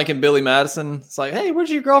 kind of like in Billy Madison. It's like, hey, where's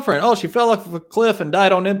your girlfriend? Oh, she fell off a cliff and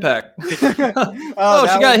died on impact. She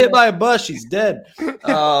got hit by a bus. She's dead.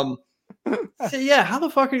 So yeah, how the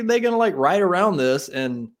fuck are they gonna like write around this?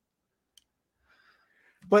 And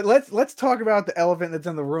but let's talk about the elephant that's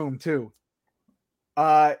in the room too.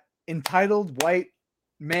 Entitled white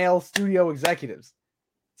male studio executives.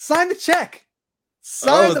 Sign the check.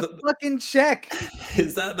 Sign the fucking check.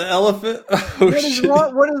 Is that the elephant? What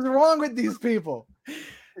is wrong with these people?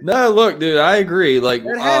 No, look, dude, I agree. Like,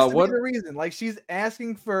 there has to be the reason. Like, she's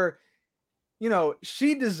asking for,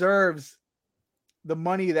 she deserves the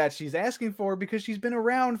money that she's asking for because she's been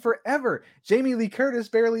around forever. Jamie Lee Curtis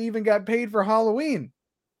barely even got paid for Halloween.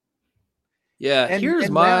 Yeah,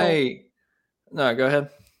 No, go ahead.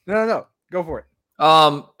 No, go for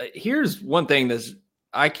it. Here's one thing that's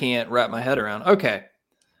I can't wrap my head around. Okay.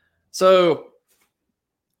 So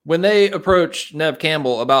when they approached Neve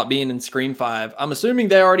Campbell about being in Scream 5, I'm assuming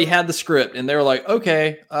they already had the script and they were like,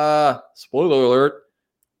 okay, spoiler alert,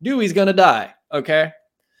 Dewey's going to die. Okay.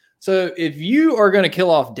 So if you are going to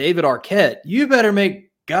kill off David Arquette, you better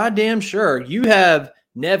make goddamn sure you have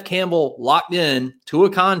Neve Campbell locked in to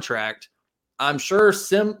a contract. I'm sure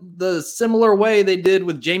the similar way they did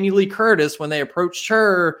with Jamie Lee Curtis when they approached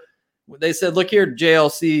her. They said, look here,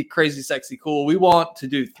 JLC, Crazy Sexy Cool. We want to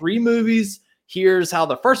do 3 movies. Here's how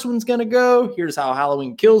the first one's going to go. Here's how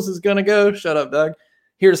Halloween Kills is going to go. Shut up, Doug.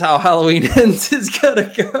 Here's how Halloween Ends is going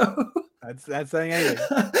to go. That's saying anything.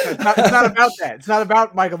 It's not about that. It's not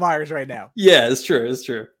about Michael Myers right now. Yeah, it's true. It's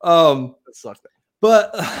true. That sucks.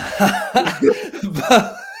 But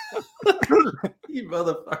you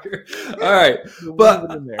motherfucker. All right.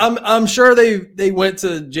 But I'm sure they went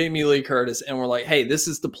to Jamie Lee Curtis and were like, hey, this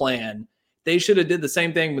is the plan. They should have did the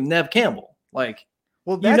same thing with Neve Campbell. Like,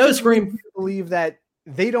 well, you know, Scream. Believe that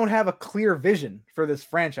they don't have a clear vision for this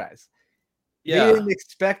franchise. Yeah. They didn't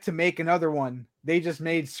expect to make another one. They just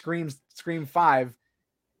made Scream 5,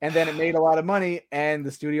 and then it made a lot of money, and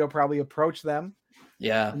the studio probably approached them.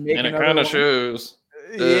 Yeah, and it kind of shows.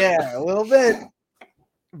 Yeah, a little bit.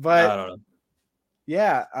 But I don't know.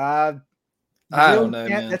 Yeah, I don't know,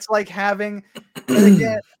 man. It's like having. And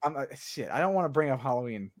again, I don't want to bring up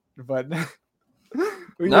Halloween, but no,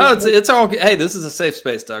 it's all. Hey, this is a safe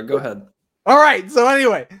space, Doug. Go ahead. All right. So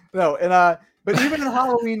anyway, no, and but even in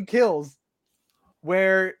Halloween Kills,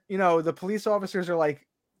 where the police officers are like,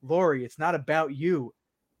 Laurie, it's not about you.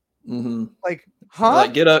 Mm-hmm. Like, huh?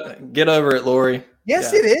 Like, get over it, Laurie.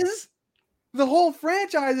 Yes, it is. The whole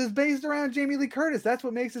franchise is based around Jamie Lee Curtis. That's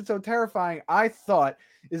what makes it so terrifying. I thought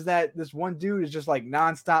is that this one dude is just like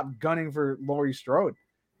nonstop gunning for Laurie Strode,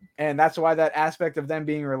 and that's why that aspect of them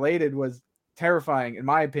being related was terrifying, in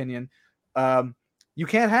my opinion. You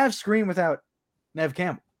can't have Scream without Neve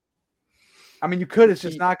Campbell. I mean, you could. It's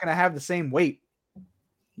just not going to have the same weight.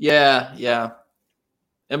 Yeah.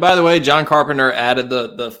 And by the way, John Carpenter added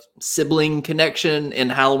the sibling connection in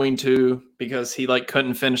Halloween 2 because he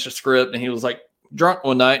couldn't finish a script and he was drunk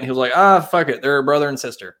one night and he was fuck it, they're a brother and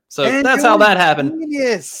sister. So and that's how that happened.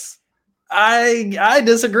 Yes, I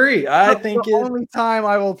disagree. I think the only time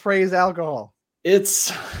I will praise alcohol.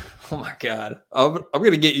 It's oh my god, I'm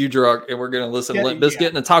gonna get you drunk and we're gonna listen to Limp Bizkit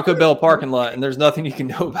in a Taco Bell parking lot and there's nothing you can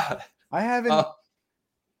do about it. I haven't.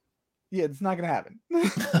 Yeah, it's not going to happen.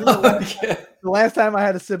 The last time I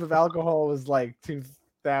had a sip of alcohol was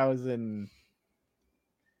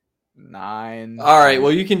 2009. All right.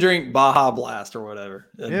 Well, you can drink Baja Blast or whatever.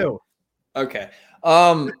 Ew. Okay.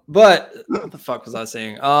 But what the fuck was I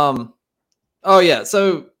saying? Oh yeah.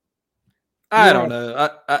 So I don't know.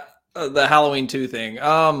 The Halloween 2 thing.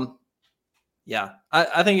 Yeah.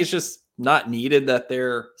 I think it's just not needed that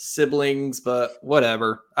they're siblings, but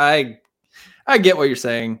whatever. I get what you're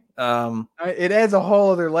saying. It adds a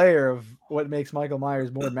whole other layer of what makes Michael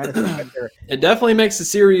Myers more menacing. It definitely makes the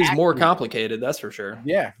series more complicated, that's for sure.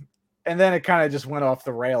 Yeah. And then it kind of just went off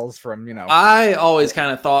the rails from, I always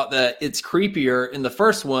kind of thought that it's creepier in the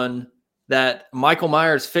first one that Michael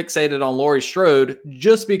Myers fixated on Laurie Strode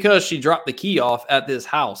just because she dropped the key off at this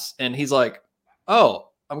house. And he's like, oh,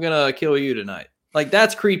 I'm going to kill you tonight.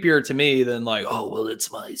 That's creepier to me than oh, well,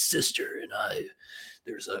 it's my sister and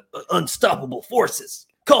there's unstoppable forces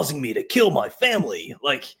causing me to kill my family.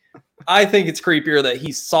 I think it's creepier that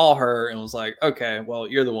he saw her and was like, okay, well,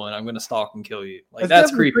 you're the one. I'm going to stalk and kill you.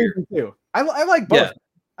 That's creepier too. I like both. Yeah.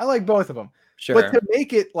 I like both of them. Sure. But to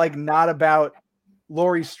make it not about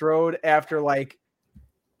Laurie Strode after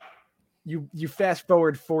you fast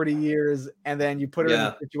forward 40 years and then you put her in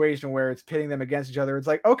a situation where it's pitting them against each other. It's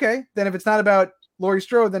okay, then if it's not about Laurie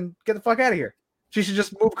Strode, then get the fuck out of here. She should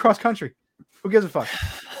just move cross country. Who gives a fuck?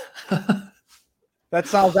 That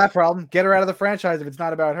solves that problem. Get her out of the franchise if it's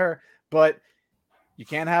not about her. But you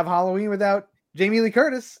can't have Halloween without Jamie Lee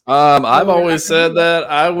Curtis. I've always said that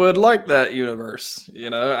I would like that universe.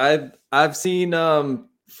 I've seen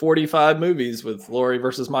 45 movies with Laurie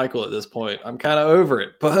versus Michael at this point. I'm kind of over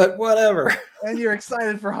it, but whatever. And you're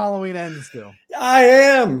excited for Halloween Ends still. I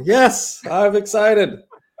am. Yes, I'm excited.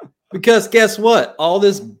 Because guess what? All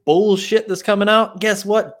this bullshit that's coming out, guess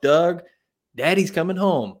what, Doug? Daddy's coming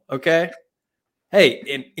home, okay?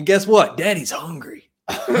 Hey, and guess what? Daddy's hungry,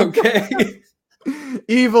 okay?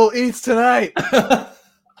 Evil eats tonight.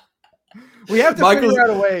 We have to figure out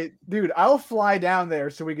a way. Dude, I'll fly down there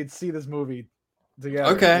so we could see this movie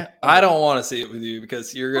together. Okay. I don't want to see it with you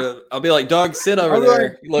because I'll be like, Doug, sit over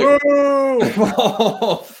there.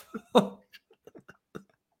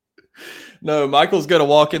 No, Michael's going to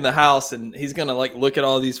walk in the house and he's going to look at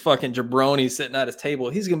all these fucking jabronis sitting at his table.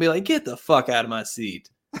 He's going to be like, get the fuck out of my seat.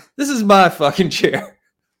 This is my fucking chair.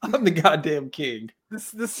 I'm the goddamn king.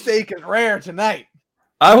 This steak is rare tonight.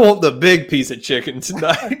 I want the big piece of chicken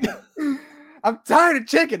tonight. I'm tired of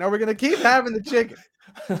chicken. Are we going to keep having the chicken?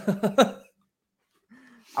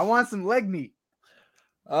 I want some leg meat.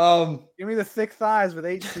 Give me the thick thighs with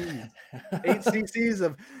 8 cc's. 8 cc's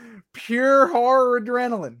of pure horror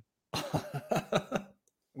adrenaline.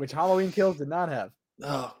 Which Halloween Kills did not have.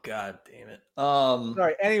 Oh god damn it.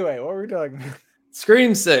 Sorry, anyway, what were we talking about?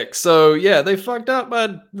 Scream 6. So yeah, they fucked up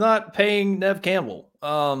by not paying Neve Campbell.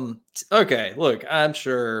 Okay, look, I'm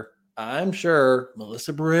sure I'm sure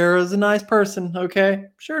Melissa Barrera is a nice person. Okay.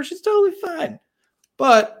 Sure. She's totally fine.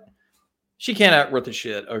 But she can't act worth a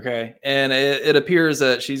shit. Okay. And it appears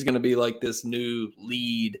that she's going to be like this new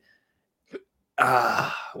lead,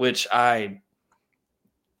 which I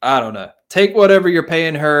don't know. Take whatever you're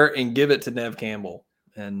paying her and give it to Neve Campbell,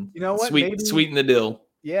 and You know what? sweeten the deal.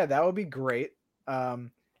 Yeah, that would be great.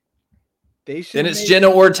 They should. Then it's Jenna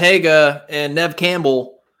Ortega and Neve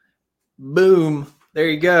Campbell. Boom. There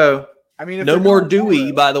you go. I mean, if no they're more going Dewey,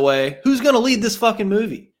 that, by the way. Who's going to lead this fucking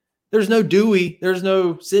movie? There's no Dewey. There's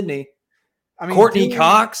no Sydney. I mean, Courtney Dewey-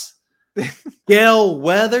 Cox. Gail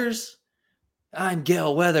Weathers. I'm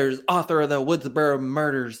Gail Weathers, author of the Woodsboro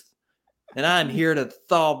Murders, and I'm here to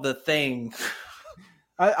solve the thing.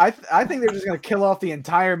 I think they're just gonna kill off the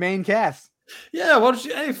entire main cast. Yeah, why don't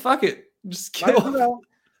you? Hey, fuck it, just Might as kill. well.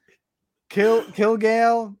 Kill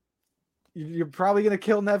Gail. You're probably gonna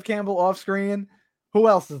kill Neve Campbell off screen. Who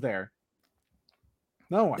else is there?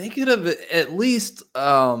 No one. They could have at least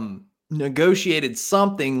negotiated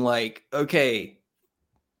something like, okay,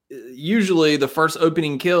 usually the first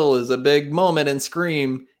opening kill is a big moment in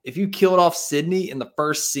Scream. If you killed off Sydney in the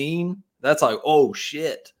first scene, that's like, oh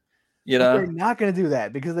shit. You know, They're not going to do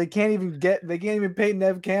that because they can't even pay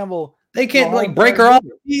Neve Campbell. they can't Well, like break her off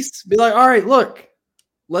a piece. Be like, all right, look,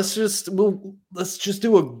 let's just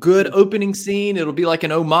do a good opening scene. It'll be like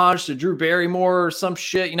an homage to Drew Barrymore or some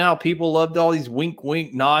shit. You know how people loved all these wink,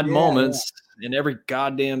 wink, nod moments in every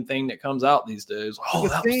goddamn thing that comes out these days. Oh,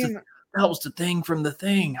 that was the thing from The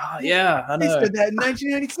Thing. Oh, yeah, I They know. said that in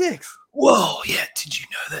 1996. Whoa, yeah. Did you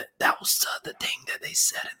know that was the thing that they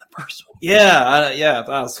said in the first one? Yeah, that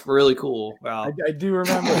was really cool. Wow, I do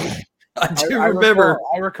remember. I remember.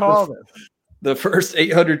 I recall this. The first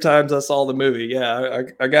 800 times I saw the movie. Yeah,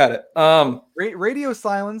 I got it. Radio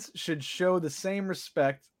silence should show the same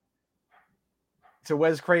respect to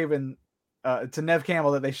Wes Craven, to Neve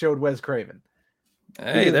Campbell that they showed Wes Craven.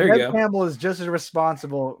 Hey, Because there you Neve go. Campbell is just as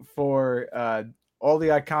responsible for all the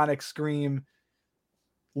iconic Scream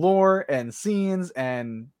lore and scenes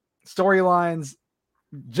and storylines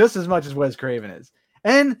just as much as Wes Craven is.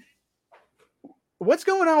 And what's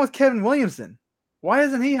going on with Kevin Williamson? Why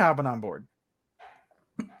isn't he hopping on board?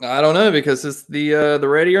 I don't know, because it's the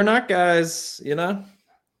Ready or Not guys, you know?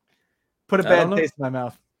 Put a I bad don't know. taste in my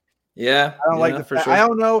mouth. Yeah. I don't like the for fact. sure. I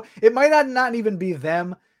don't know. It might not even be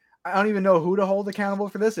them. I don't even know who to hold accountable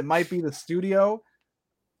for this. It might be the studio.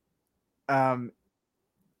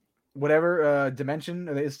 Whatever Dimension.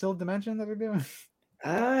 Is it still Dimension that they're doing?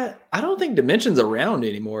 I don't think Dimension's around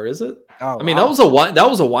anymore, is it? Oh, I mean, wow. that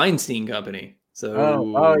was a Weinstein company. So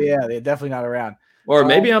Oh yeah, they're definitely not around. Or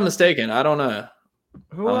maybe I'm mistaken. I don't know.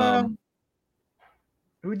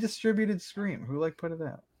 Who distributed Scream? Who put it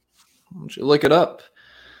out? Why don't you look it up?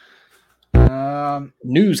 Um,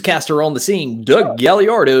 Newscaster on the scene, Doug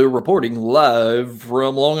Galliardo reporting live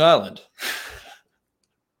from Long Island.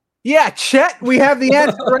 yeah, Chet. We have the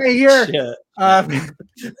answer right here. Shit.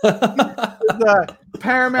 The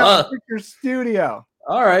Paramount Pictures Studio.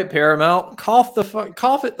 All right, Paramount. Cough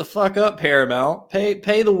it the fuck up, Paramount.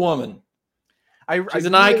 Pay the woman. She's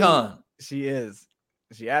an icon. She is.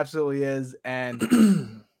 She absolutely is.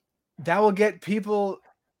 And that will get people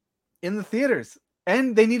in the theaters.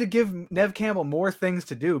 And they need to give Neve Campbell more things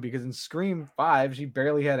to do because in Scream 5, she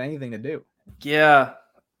barely had anything to do. Yeah.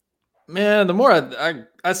 Man, the more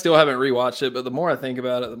I still haven't rewatched it, but the more I think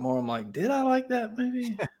about it, the more I'm like, did I like that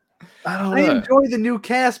movie? I don't know. I enjoy the new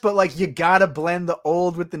cast, but you gotta blend the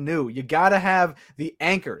old with the new. You gotta have the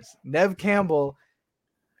anchors. Neve Campbell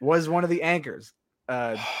was one of the anchors.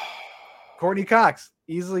 Courtney Cox,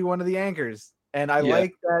 easily one of the anchors. And I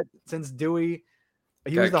like that since Dewey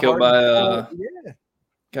got killed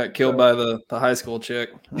by the high school chick.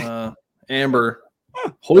 Amber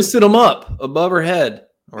hoisted him up above her head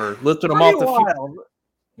or lifted him off the field.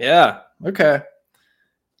 Yeah. Okay.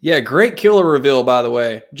 Yeah. Great killer reveal, by the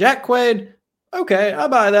way. Jack Quaid. Okay. I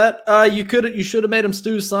buy that. You should have made him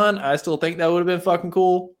Stu's son. I still think that would have been fucking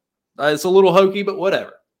cool. It's a little hokey, but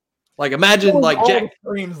whatever. Imagine Jack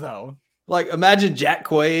Screams though. Imagine Jack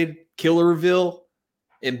Quaid killer reveal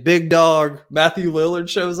and Big Dog Matthew Lillard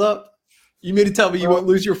shows up. You mean to tell me you won't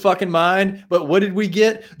lose your fucking mind? But what did we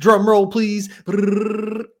get? Drum roll, please.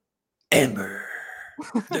 Amber,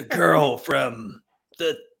 the girl from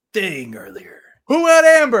The Thing earlier. Who had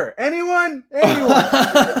Amber? Anyone?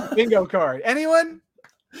 Bingo card. Anyone?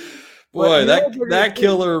 Boy, that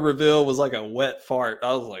killer reveal was like a wet fart.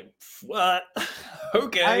 I was like, what?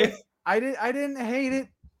 Okay. I didn't hate it.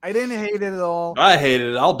 I didn't hate it at all. I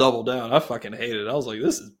hated it. I'll double down. I fucking hated it. I was like,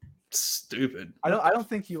 this is stupid. I don't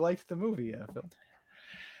think you liked the movie, Phil.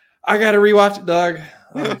 I got to rewatch it, Doug.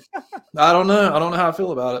 I don't know. I don't know how I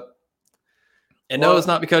feel about it. And no, it's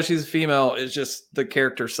not because she's a female. It's just the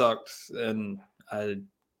character sucks, and I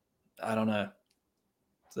don't know.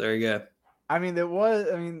 So there you go. I mean,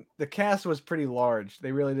 the cast was pretty large.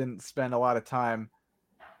 They really didn't spend a lot of time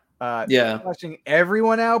fleshing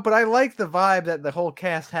everyone out, but I like the vibe that the whole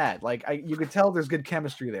cast had. Like, you could tell there's good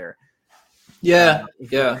chemistry there. Yeah.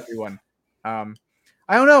 Everyone. I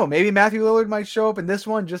don't know. Maybe Matthew Lillard might show up in this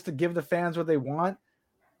one just to give the fans what they want.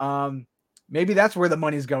 Maybe that's where the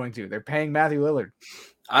money's going to. They're paying Matthew Lillard.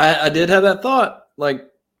 I did have that thought. Like,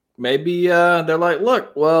 maybe they're like,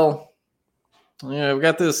 look, well, we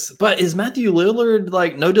got this. But is Matthew Lillard,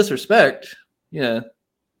 like, no disrespect,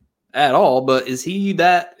 at all, but is he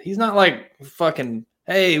that? He's not like fucking,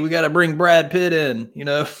 hey, we got to bring Brad Pitt in,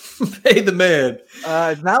 pay the man.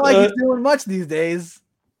 It's not like he's doing much these days.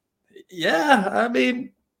 Yeah, I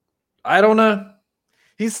mean, I don't know.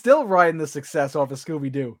 He's still riding the success off of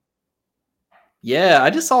Scooby-Doo. Yeah, I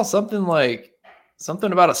just saw something about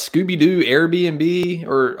a Scooby-Doo Airbnb,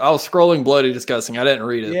 or I was scrolling Bloody Disgusting. I didn't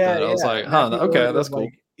read it, but I was like, okay, that's cool.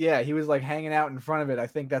 He was like hanging out in front of it. I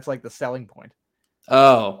think that's like the selling point.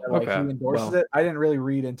 Oh, okay. He endorses it. I didn't really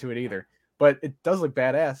read into it either, but it does look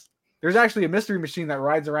badass. There's actually a mystery machine that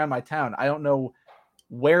rides around my town. I don't know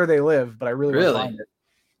where they live, but I really want to find it.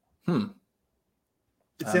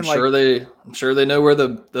 It's I'm sure they know where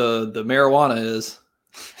the marijuana is.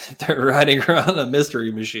 They're riding around a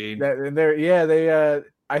mystery machine.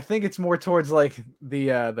 I think it's more towards like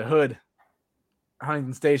the hood,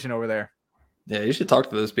 Huntington Station over there. Yeah, you should talk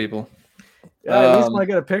to those people. Yeah, at least when I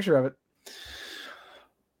get a picture of it.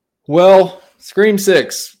 Well, Scream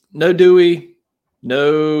 6, no Dewey,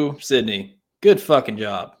 no Sydney. Good fucking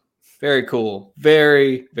job. Very cool.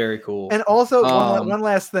 Very, very cool. And also, one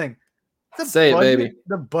last thing. Baby.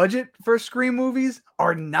 The budget for Scream movies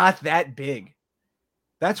are not that big.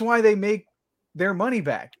 That's why they make their money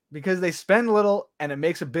back, because they spend little and it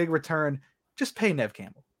makes a big return. Just pay Neve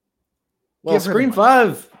Campbell. Well, Scream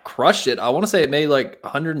 5 crushed it. I want to say it made like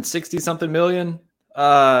 160 something million.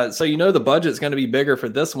 So the budget's going to be bigger for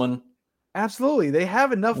this one. Absolutely. They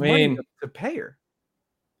have enough money to pay her.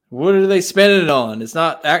 What are they spending it on? It's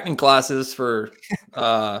not acting classes for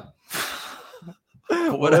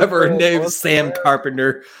whatever name, Sam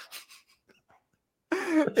Carpenter.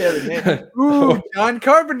 Ooh, John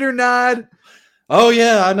Carpenter nod. Oh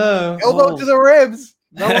yeah, I know. Elbow to the ribs.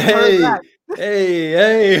 No one heard that.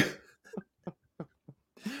 Hey.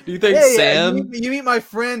 Do you think Sam? You meet my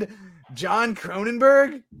friend John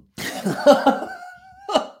Cronenberg?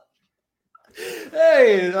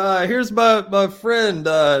 Hey, here's my friend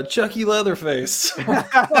Chucky Leatherface.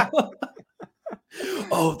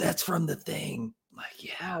 Oh, that's from The Thing. Like,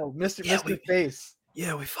 yeah, Mr. Face.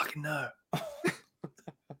 Yeah, we fucking know.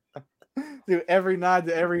 Dude, every nod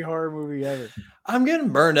to every horror movie ever. I'm getting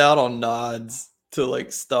burned out on nods to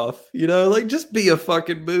like stuff, like just be a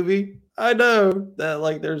fucking movie. I know that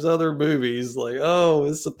like there's other movies like, oh,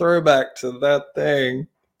 it's a throwback to that thing.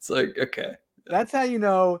 It's like, okay. That's how you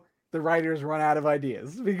know the writers run out of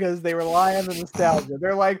ideas, because they rely on the nostalgia.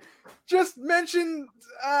 They're like, just mention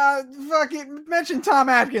Tom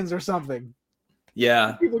Atkins or something.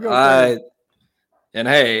 Yeah.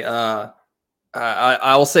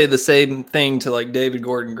 I will say the same thing to like David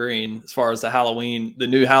Gordon Green as far as the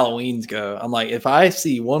new Halloweens go. I'm like, if I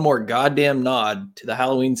see one more goddamn nod to the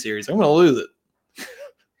Halloween series, I'm going to lose it.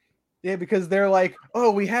 Yeah, because they're like,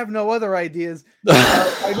 oh, we have no other ideas.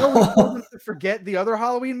 I know we told them to forget the other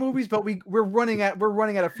Halloween movies, but we're running out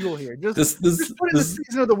of fuel here. Just put in the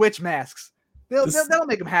season of the witch masks. That'll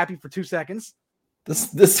make them happy for 2 seconds.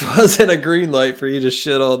 This wasn't a green light for you to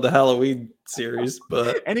shit on the Halloween series,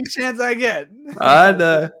 but any chance I get. I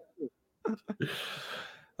know.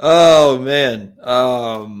 Oh man.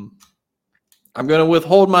 I'm gonna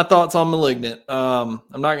withhold my thoughts on Malignant. I'm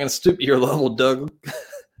not gonna stoop to your level, Douglas.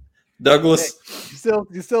 Hey,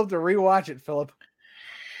 you still have to rewatch it, Philip.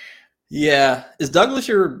 Yeah. Is Douglas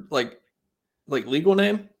your like legal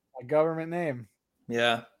name? My government name.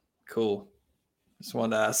 Yeah. Cool. Just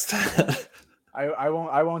wanted to ask that. I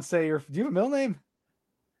won't say your. Do you have a middle name?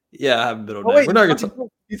 Yeah, I have a middle name. Wait, we're not gonna.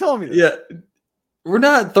 You told me this. Yeah, we're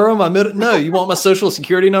not throwing my middle. No, you want my social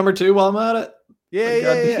security number too while I'm at it?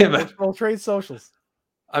 Yeah. We'll trade socials.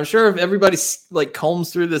 I'm sure if everybody like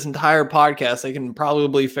combs through this entire podcast, they can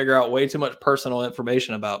probably figure out way too much personal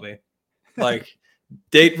information about me, like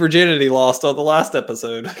date virginity lost on the last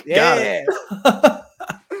episode. Yeah. Got it.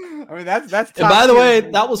 I mean, that's. And by the way,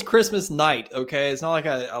 that was Christmas night. Okay, it's not like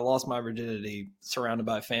I lost my virginity surrounded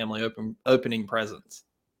by family opening presents.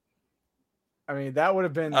 I mean, that would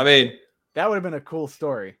have been. I mean, that would have been a cool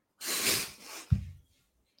story.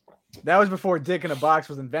 That was before Dick in a Box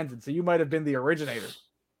was invented, so you might have been the originator.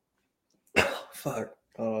 Fuck.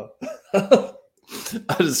 I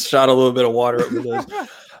just shot a little bit of water over this.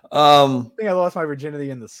 I think I lost my virginity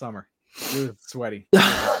in the summer. It was sweaty.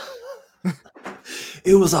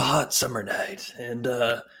 It was a hot summer night, and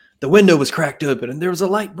the window was cracked open, and there was a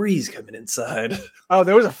light breeze coming inside. Oh,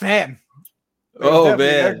 there was a fan. Oh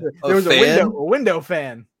man, there was a window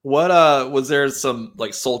fan. What was there some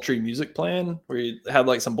like sultry music playing where you had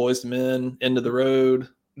like some Boyz II Men, End of the Road?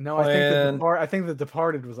 No, playing? I think The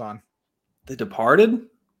Departed was on. The Departed?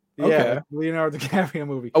 Yeah, okay. Leonardo DiCaprio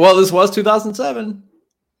movie. Well, this was 2007.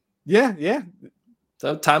 Yeah.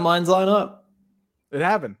 So timelines line up. It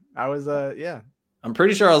happened. I was yeah. I'm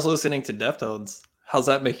pretty sure I was listening to Deftones. How's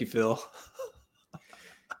that make you feel?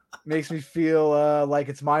 Makes me feel like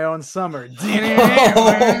it's my own summer. Oh,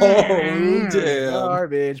 damn.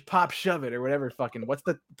 Garbage. Pop shove it or whatever fucking what's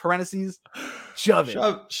the parentheses? Shove it.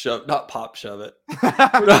 Shove not pop shove it.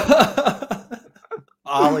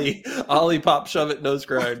 Ollie pop shove it nose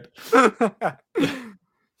grind.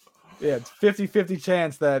 Yeah, it's 50-50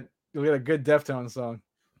 chance that you'll get a good Deftones song.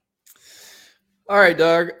 All right,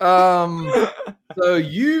 Doug. So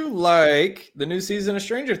you like the new season of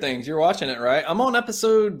Stranger Things. You're watching it, right? I'm on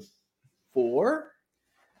episode 4.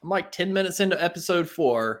 I'm like 10 minutes into episode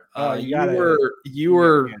 4. You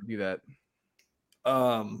were do that.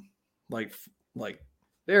 Like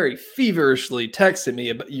very feverishly texting me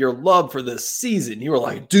about your love for this season. You were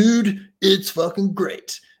like, dude, it's fucking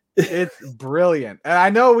great. It's brilliant. And I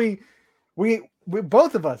know we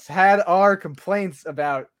both of us had our complaints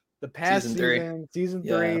about the past season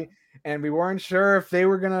 3, and we weren't sure if they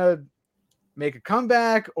were gonna make a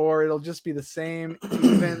comeback or it'll just be the same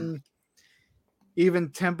even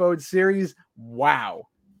tempoed series. Wow,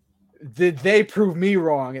 did they prove me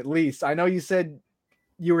wrong? At least I know you said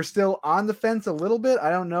you were still on the fence a little bit.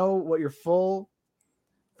 I don't know what your full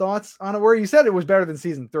thoughts on it were. You said it was better than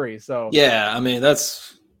season 3, so yeah. I mean,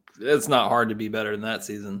 it's not hard to be better than that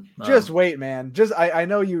season. Just wait, man. I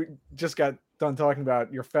know you just got done talking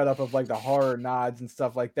about you're fed up of like the horror nods and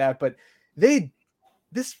stuff like that, but this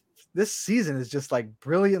season is just like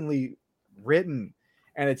brilliantly written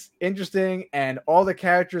and it's interesting and all the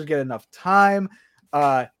characters get enough time.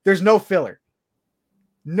 There's no filler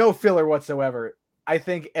whatsoever. I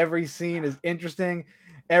think every scene is interesting.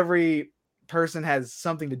 Every person has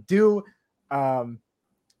something to do.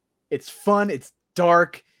 It's fun. It's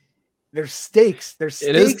dark. There's stakes.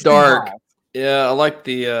 It is dark. Yeah, I like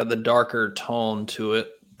the darker tone to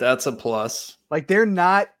it. That's a plus. Like they're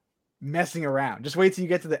not messing around. Just wait till you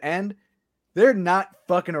get to the end. They're not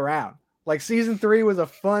fucking around. Like season 3 was a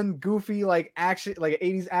fun, goofy, like action, like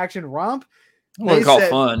 80s action romp. I wouldn't call it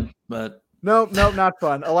fun, but no, not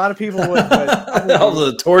fun. A lot of people would. But that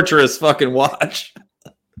was a torturous fucking watch.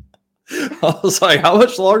 I was like, how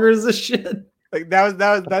much longer is this shit? Like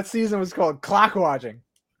that season was called clock watching.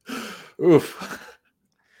 Oof.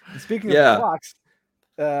 And speaking of clocks,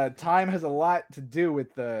 time has a lot to do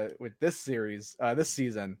with this series, this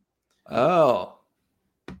season. Oh,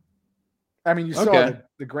 I mean, you saw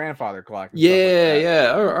the grandfather clock.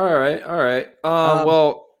 Yeah. All right.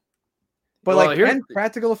 But here's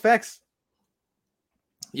practical effects.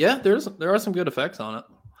 Yeah, there are some good effects on it.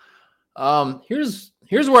 Here's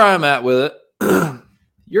where I'm at with it.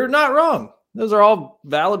 You're not wrong. Those are all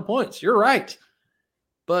valid points. You're right.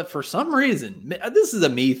 But for some reason, this is a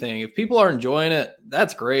me thing. If people are enjoying it,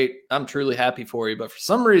 that's great. I'm truly happy for you. But for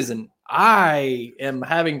some reason, I am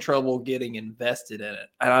having trouble getting invested in it.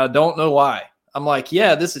 And I don't know why. I'm like,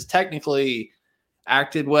 yeah, this is technically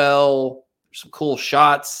acted well. There's some cool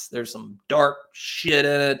shots. There's some dark shit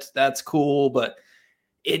in it. That's cool. But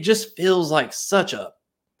it just feels like such a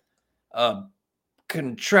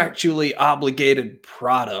contractually obligated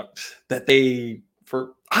product that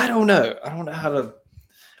I don't know how to.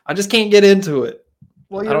 I just can't get into it.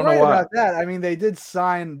 Well, you're right about that. I mean, they did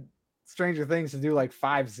sign Stranger Things to do like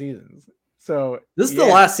 5 seasons. So this is the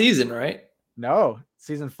last season, right? No,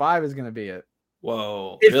 season 5 is going to be it.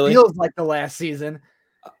 Whoa, it really? Feels like the last season,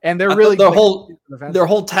 and they're really their whole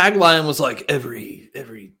tagline was like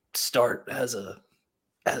every start has an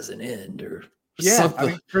end or something. I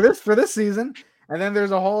mean, for this season, and then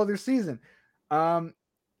there's a whole other season. But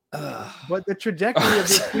the trajectory of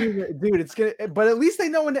this season, dude, it's gonna. But at least they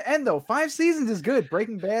know when to end, though. 5 seasons is good.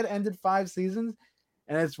 Breaking Bad ended 5 seasons,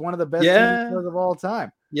 and it's one of the best shows of all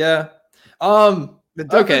time. Yeah.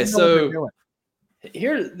 Okay, so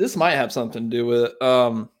this might have something to do with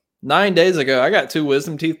it. 9 days ago, I got 2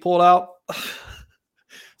 wisdom teeth pulled out.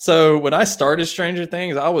 So when I started Stranger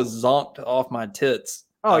Things, I was zonked off my tits.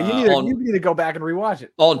 Oh, you need to go back and rewatch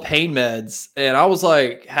it. On pain meds, and I was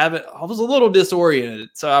like I was a little disoriented,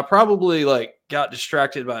 so I probably like got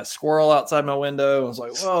distracted by a squirrel outside my window. I was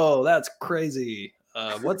like, whoa, that's crazy.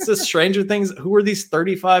 What's this Stranger Things? Who are these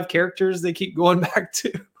 35 characters they keep going back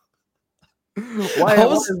to? Why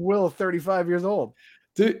is Will 35 years old?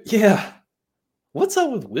 Dude, yeah. What's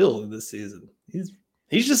up with Will in this season? He's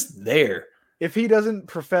just there. If he doesn't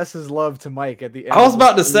profess his love to Mike at the end. I was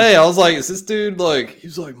about to say, I was like, is this dude like,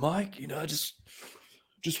 he's like, Mike, I just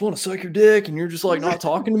want to suck your dick and you're just like not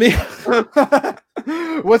talking to me.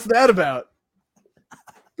 What's that about?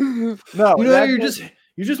 No,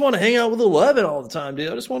 you just want to hang out with 11 all the time,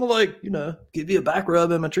 dude. I just want to like, give you a back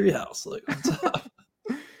rub in my treehouse. Like, what's up?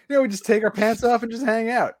 We just take our pants off and just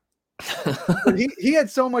hang out. he had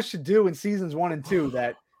so much to do in seasons 1 and 2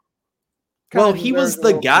 that. Well, he was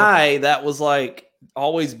the guy that was like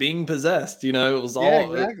always being possessed, it was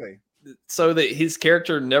all exactly. So that his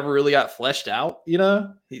character never really got fleshed out,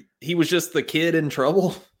 he was just the kid in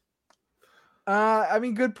trouble. I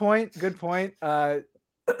mean, good point. Yeah,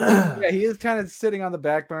 he is kind of sitting on the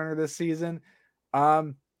back burner this season.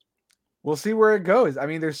 We'll see where it goes. I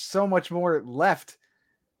mean, there's so much more left.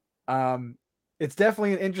 It's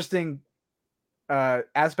definitely an interesting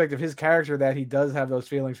aspect of his character that he does have those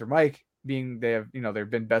feelings for Mike. Being they've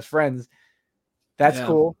been best friends. That's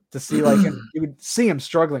cool to see. Like you would see him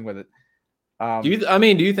struggling with it. Do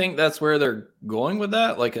you think that's where they're going with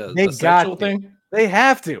that? Like a sexual thing? They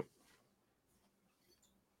have to.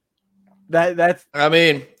 That's.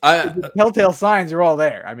 The telltale signs are all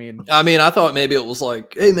there. I thought maybe it was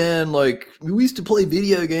like, hey man, like we used to play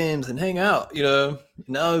video games and hang out.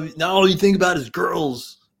 Now all you think about is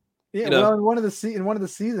girls. Yeah, well, in one of the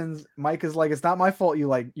seasons, Mike is like, "It's not my fault you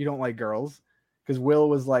don't like girls," because Will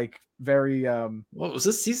was like very. What was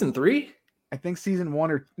this, season 3? I think season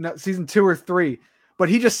 2 or 3. But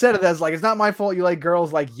he just said it as like, "It's not my fault you like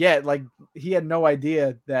girls." Like yet, like he had no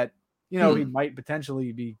idea that he might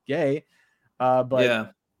potentially be gay.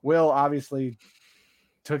 But Will obviously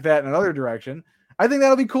took that in another direction. I think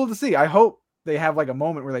that'll be cool to see. I hope they have like a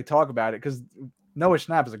moment where they talk about it because Noah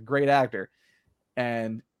Schnapp is a great actor,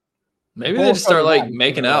 and. Maybe they just start like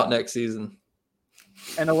making out next season.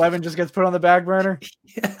 And 11 just gets put on the back burner.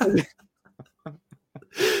 Yeah.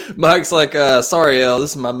 Mike's like, sorry, El,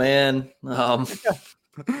 this is my man. My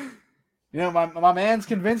man's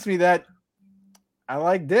convinced me that I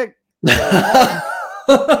like dick. Listen,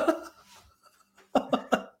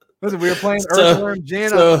 we were playing Earthworm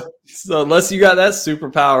Jim. So unless you got that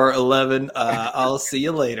superpower, 11, I'll see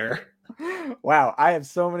you later. Wow, I have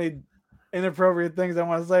so many inappropriate things I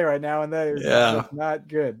want to say right now, and that is not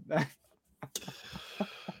good.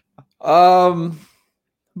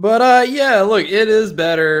 Look, it is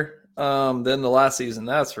better than the last season.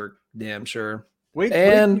 That's for damn sure. Wait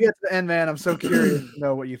till you get to the end, man. I'm so curious to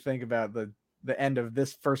know what you think about the end of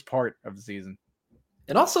this first part of the season.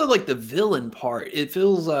 And also, like the villain part, it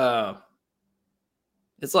feels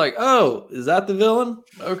it's like, oh, is that the villain?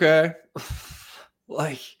 Okay.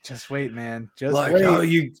 Like, just wait, man. Wait. Oh,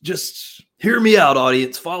 you just hear me out,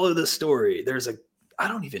 audience. Follow the story. I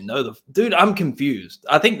don't even know dude. I'm confused.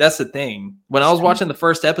 I think that's the thing. When I was watching the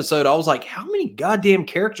first episode, I was like, how many goddamn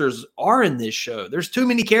characters are in this show? There's too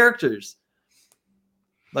many characters.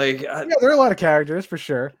 Like, there are a lot of characters for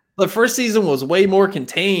sure. The first season was way more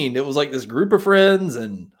contained. It was like this group of friends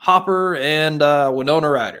and Hopper and Winona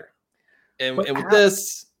Ryder. And with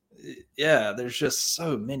this, there's just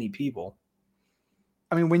so many people.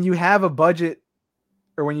 I mean, when you have a budget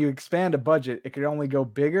or when you expand a budget, it could only go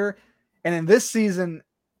bigger. And in this season,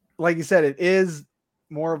 like you said, it is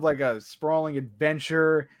more of like a sprawling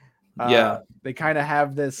adventure. They kind of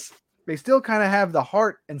have this, they still kind of have the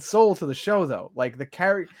heart and soul to the show though. Like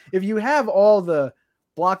if you have all the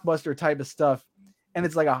blockbuster type of stuff and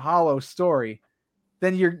it's like a hollow story,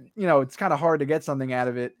 then it's kind of hard to get something out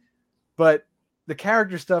of it. But the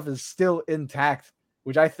character stuff is still intact,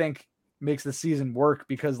 which I think makes the season work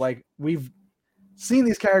because like we've seen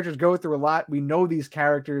these characters go through a lot. We know these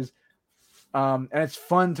characters and it's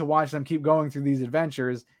fun to watch them keep going through these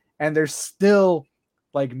adventures. And there's still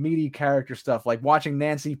like meaty character stuff, like watching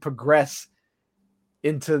Nancy progress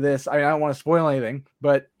into this. I mean, I don't want to spoil anything,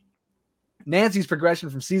 but Nancy's progression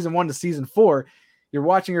from season 1 to season 4, you're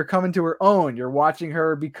watching her come into her own. You're watching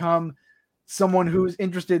her become someone who's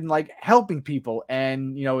interested in like helping people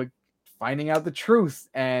and, finding out the truth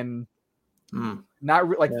and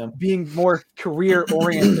being more career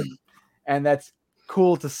oriented. And that's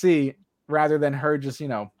cool to see rather than her just,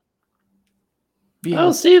 being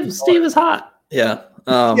Steve is hot. Yeah.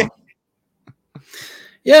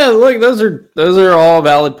 Yeah, look, those are all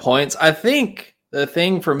valid points. I think the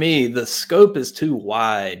thing for me, the scope is too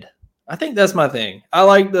wide. I think that's my thing. I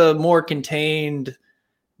like the more contained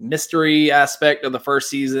mystery aspect of the first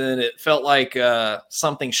season. It felt like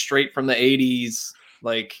something straight from the 80s,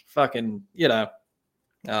 like fucking,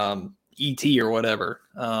 E.T. or whatever.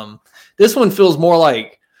 This one feels more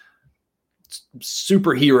like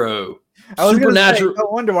superhero. I was supernatural. No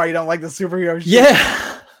wonder why you don't like the superhero shit.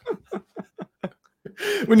 Yeah.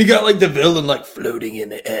 When you got like the villain like floating in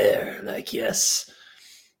the air, like yes.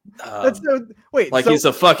 Wait, like he's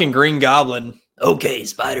a fucking Green Goblin. Okay,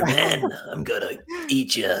 Spider-Man, I'm gonna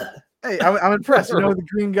eat you. Hey, I'm impressed. You know who the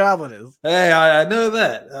Green Goblin is? Hey, I know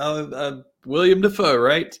that. William Dafoe,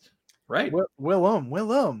 right? Right.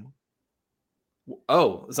 Willem.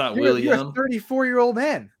 Oh, it's not You're William. a 34-year-old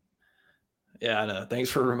man. Yeah, I know. Thanks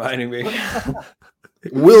for reminding me.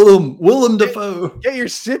 Willem Dafoe. Get your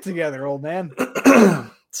shit together, old man.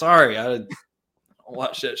 Sorry, I don't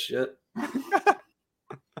watch that shit.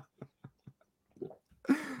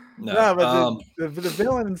 No, but the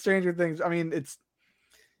villain in Stranger Things, I mean,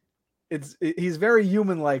 he's very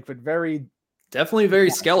human-like, but definitely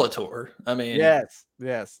very Skeletor. I mean, yes.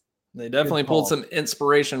 They definitely pulled some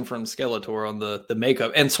inspiration from Skeletor on the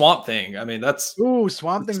makeup and Swamp Thing. I mean,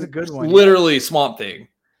 Swamp Thing's a good one. Literally Swamp Thing.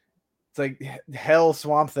 It's like hell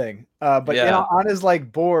Swamp Thing. But on his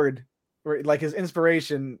like board, like his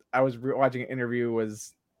inspiration, I was watching an interview,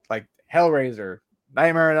 was like Hellraiser,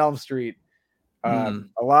 Nightmare on Elm Street, a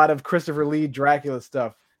lot of Christopher Lee Dracula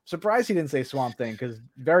stuff. Surprised he didn't say Swamp Thing, because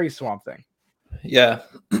very Swamp Thing. Yeah.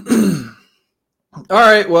 All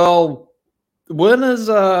right. Well, when is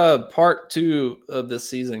part 2 of this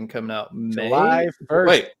season coming out? May? July 1st.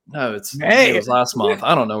 Wait, no, it's May. It was last month.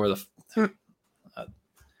 I don't know where the.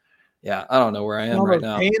 I don't know where I am right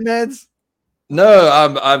now. Pain meds?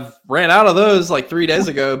 No, I've ran out of those like 3 days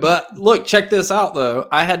ago. But look, check this out though.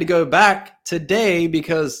 I had to go back today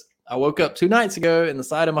because I woke up 2 nights ago and the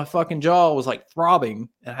side of my fucking jaw was like throbbing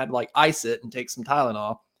and I had to like ice it and take some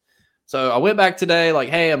Tylenol. So I went back today like,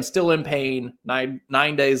 hey, I'm still in pain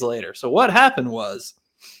 9 days later. So what happened was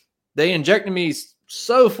they injected me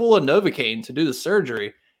so full of Novocaine to do the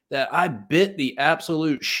surgery that I bit the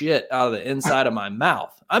absolute shit out of the inside of my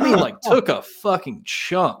mouth. I mean, like took a fucking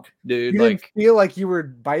chunk, dude. You didn't feel like you were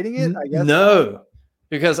biting it? I guess no,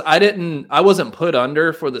 because I wasn't put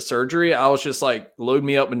under for the surgery. I was just like, load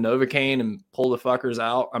me up with Novocaine and pull the fuckers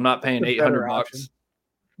out. I'm not paying $800.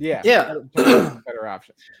 Yeah. Better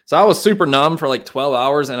option. So I was super numb for like 12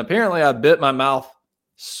 hours. And apparently I bit my mouth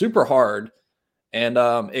super hard. And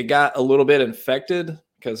it got a little bit infected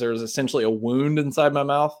because there was essentially a wound inside my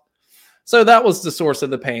mouth. So that was the source of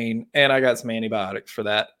the pain. And I got some antibiotics for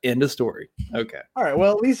that. End of story. Okay. All right.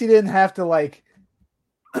 Well, at least you didn't have to like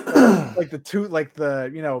the tooth, like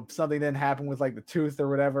the, something didn't happen with like the tooth or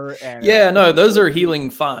whatever. And no, those are healing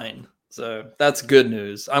fine. So that's good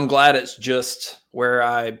news. I'm glad it's just where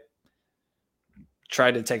I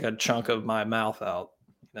tried to take a chunk of my mouth out.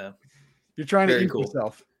 You're trying to eat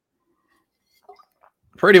yourself.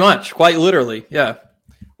 Pretty much, quite literally. Yeah.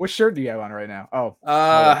 What shirt do you have on right now? Oh,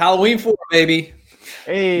 Halloween 4, baby.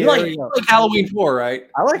 Hey, you like Halloween 4, right?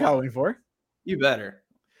 I like Halloween 4. You better.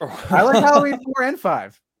 I like Halloween 4 and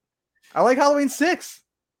 5. I like Halloween 6.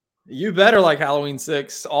 You better like Halloween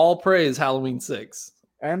 6. All praise Halloween 6.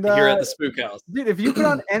 And here at the Spook House, dude. If you put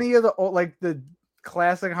on any of the the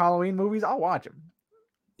classic Halloween movies, I'll watch them.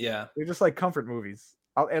 Yeah, they're just like comfort movies.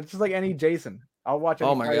 It's just like any Jason. I'll watch.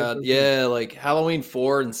 Oh my god, yeah, like Halloween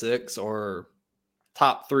 4 and 6 or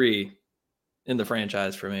top 3 in the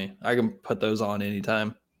franchise for me. I can put those on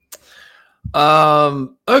anytime.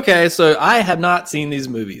 Okay, so I have not seen these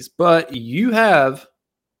movies, but you have.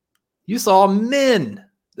 You saw Men,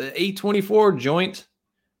 the A24 joint.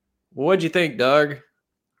 What'd you think, Doug?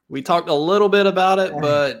 We talked a little bit about it,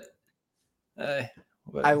 but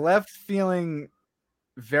I left feeling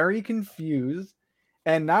very confused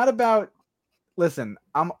and not about. Listen,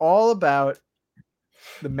 I'm all about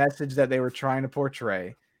the message that they were trying to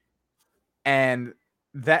portray, and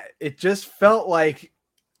that it just felt like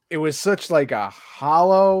it was such like a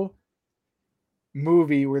hollow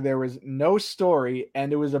movie where there was no story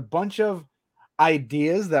and it was a bunch of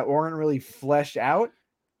ideas that weren't really fleshed out.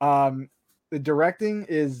 The directing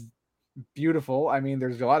is beautiful. I mean,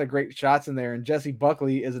 there's a lot of great shots in there, and Jessie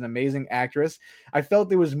Buckley is an amazing actress. I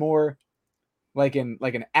felt it was more like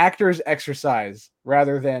an actor's exercise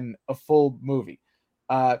rather than a full movie.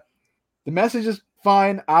 The message is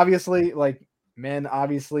fine. Obviously, like men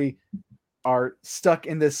obviously are stuck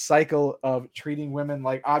in this cycle of treating women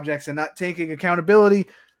like objects and not taking accountability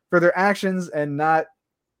for their actions and not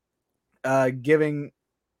giving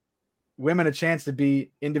women a chance to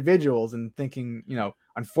be individuals and thinking,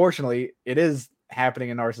 unfortunately, it is happening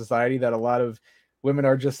in our society that a lot of women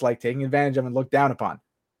are just like taking advantage of and looked down upon.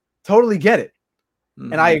 Totally get it.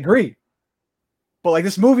 Mhm. And I agree. But like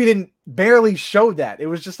this movie didn't barely show that. It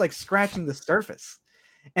was just like scratching the surface.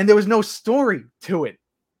 And there was no story to it.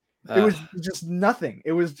 It was just nothing.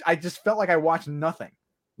 I just felt like I watched nothing.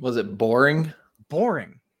 Was it boring?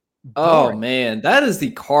 Boring. Oh man, that is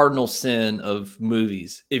the cardinal sin of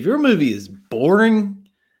movies. If your movie is boring,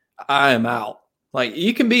 I am out. Like,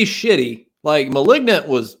 you can be shitty. Like, Malignant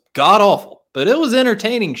was god awful, but it was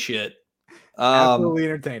entertaining shit. Absolutely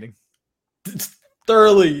entertaining.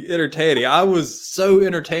 Thoroughly entertaining. I was so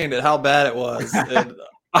entertained at how bad it was. And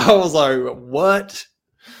I was like, what?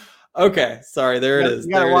 Okay, sorry, there it is.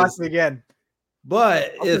 You gotta watch it again.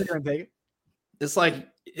 But Take it. it's like,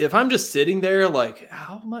 if I'm just sitting there, like,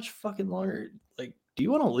 how much fucking longer? Like, do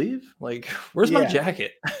you want to leave? Like, where's my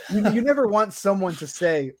jacket? you never want someone to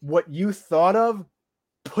say what you thought of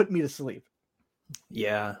put me to sleep.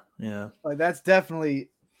 Yeah. Like, that's definitely,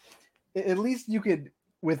 at least you could,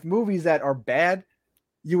 with movies that are bad,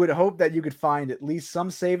 you would hope that you could find at least some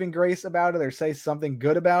saving grace about it or say something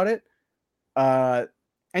good about it.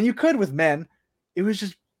 And you could with Men. It was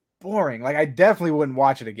just boring. Like, I definitely wouldn't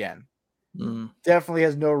watch it again. Definitely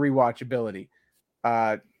has no rewatchability.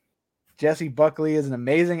 Jessie Buckley is an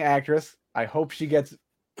amazing actress. I hope she gets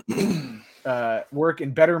work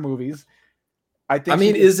in better movies.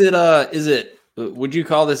 Is it would you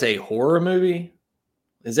call this a horror movie?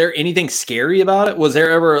 Is there anything scary about it? Was there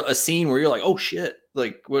ever a scene where you're like, oh shit?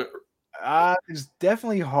 Like, what? There's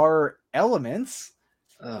definitely horror elements.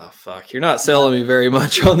 Oh fuck, you're not selling me very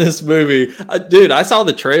much on this movie. Dude, I saw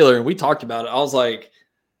the trailer and we talked about it. I was like,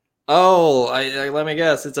 oh, let me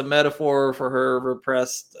guess. It's a metaphor for her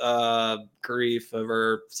repressed grief of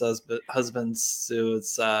her husband's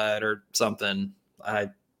suicide or something.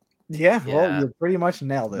 Yeah, well, you pretty much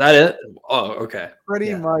nailed it. That it? Oh, okay.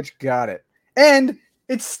 Pretty much got it. And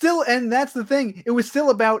that's the thing. It was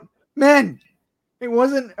still about men. It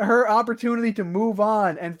wasn't her opportunity to move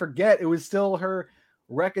on and forget. It was still her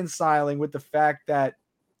reconciling with the fact that,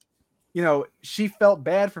 she felt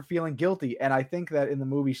bad for feeling guilty. And I think that in the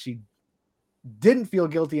movie, she didn't feel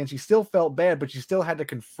guilty and she still felt bad, but she still had to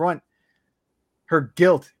confront her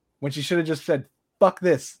guilt when she should have just said, fuck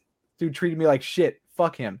this. Dude treated me like shit.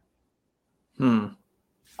 Fuck him. I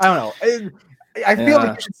don't know. I feel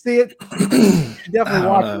like you should see it. You should definitely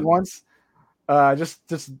watch it once. Just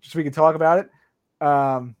so we can talk about it.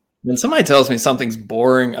 When somebody tells me something's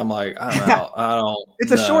boring, I'm like, I don't.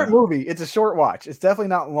 It's a short movie. It's a short watch. It's definitely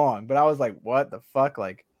not long. But I was like, what the fuck?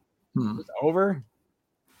 Like, it's over?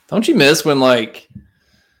 Don't you miss when, like,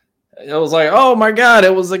 it was like, oh my god,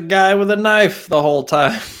 it was a guy with a knife the whole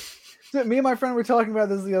time. Me and my friend were talking about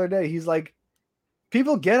this the other day. He's like,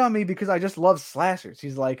 people get on me because I just love slashers.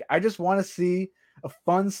 He's like, I just want to see a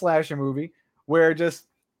fun slasher movie where just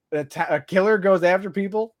a killer goes after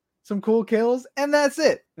people, some cool kills, and that's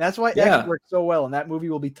it. And that's why X works so well, and that movie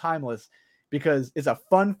will be timeless because it's a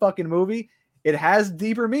fun fucking movie. It has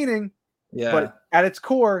deeper meaning, but at its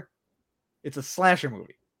core, it's a slasher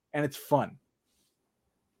movie, and it's fun.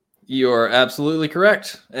 You are absolutely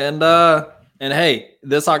correct. And hey,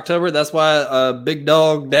 this October, that's why Big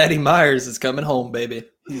Dog Daddy Myers is coming home, baby.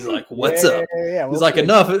 He's like, what's up? Yeah, he's like,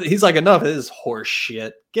 enough. He's like, enough of this horse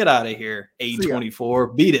shit. Get out of here.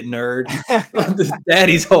 A24. Beat it, nerd.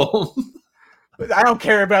 Daddy's home. I don't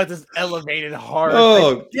care about this elevated horror.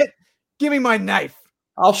 Oh, give me my knife.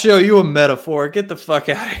 I'll show you a metaphor. Get the fuck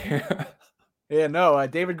out of here. Yeah, no,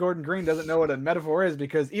 David Gordon Green doesn't know what a metaphor is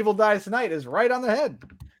because Evil Dies Tonight is right on the head.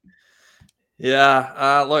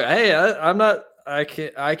 Yeah, look, hey,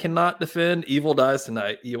 I cannot defend Evil Dies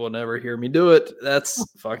Tonight. You will never hear me do it. That's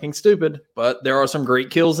fucking stupid. But there are some great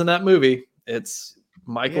kills in that movie. It's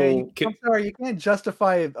Michael. I'm sorry, you can't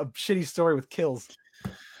justify a shitty story with kills.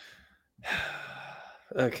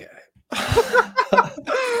 Okay.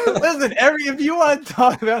 Listen, if you want to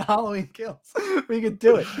talk about Halloween kills, we can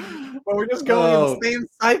do it. But we're just going in the same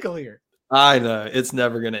cycle here. I know it's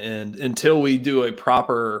never going to end until we do a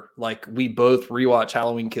proper, like, we both rewatch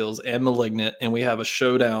Halloween Kills and Malignant, and we have a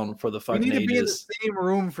showdown for the fucking ages. We need to be in the same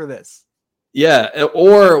room for this. Yeah,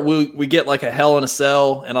 or we get like a Hell in a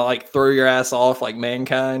Cell, and I like throw your ass off like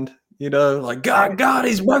Mankind. Like God,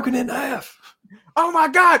 he's broken in half. Oh my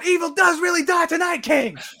God, evil does really die tonight,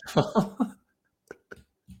 King.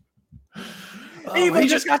 Evil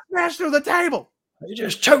just got smashed through the table. He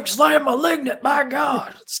just choke slammed Malignant. My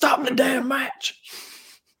God, stop the damn match.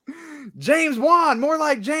 James won, more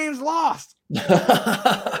like James lost.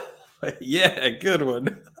 Yeah, good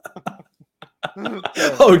one.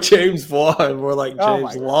 Oh, James Wan. More like Oh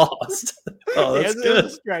James my Lost. Oh, that's It good.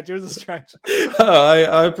 was a stretch. It was a stretch. Oh,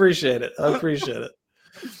 I appreciate it. I appreciate it.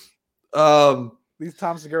 At least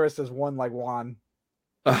Tom Segura says one like Juan.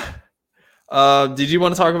 Did you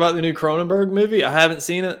want to talk about the new Cronenberg movie? I haven't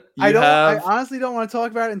seen it. I honestly don't want to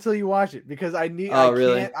talk about it until you watch it because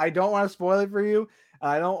really? I don't want to spoil it for you.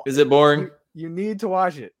 I don't. Is it boring? You need to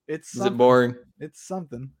watch it. Is it boring? It's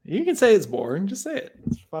something. You can say it's boring. Just say it.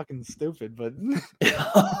 It's fucking stupid, but no,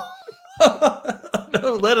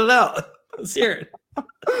 let it out. Let's hear it.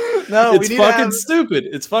 No, it's fucking stupid.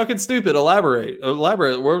 It's fucking stupid. Elaborate.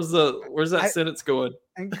 Where's that sentence going?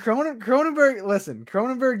 And Cronenberg, listen,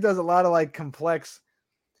 Cronenberg does a lot of like complex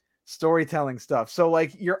storytelling stuff. So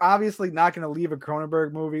like you're obviously not going to leave a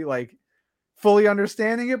Cronenberg movie like fully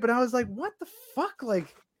understanding it, but I was like, what the fuck?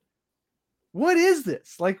 Like, what is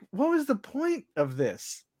this? Like, what was the point of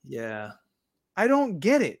this? Yeah. I don't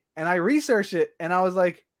get it. And I researched it and I was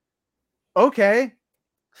like, okay,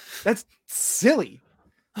 that's silly.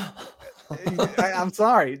 I'm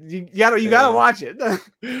sorry. You gotta watch it.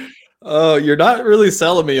 Oh, you're not really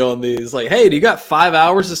selling me on these. Like, hey, do you got 5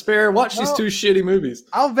 hours to spare? Watch these two shitty movies.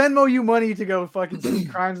 I'll Venmo you money to go fucking see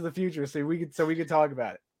Crimes of the Future so we could talk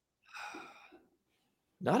about it.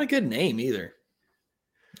 Not a good name either.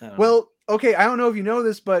 Well, okay, I don't know if you know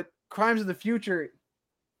this, but Crimes of the Future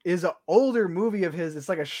is an older movie of his. It's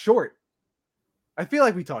like a short. I feel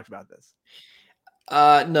like we talked about this.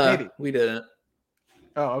 No, Maybe. We didn't.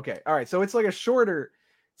 Oh, okay. All right. So it's like a short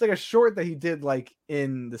that he did like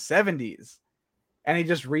in the 70s and he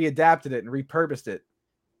just readapted it and repurposed it.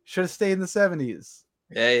 Should have stayed in the 70s.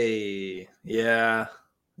 Hey, yeah.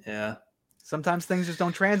 Sometimes things just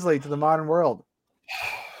don't translate to the modern world.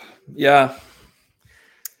 Yeah.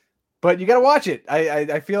 But you got to watch it.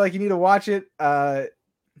 I feel like you need to watch it.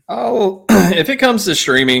 If it comes to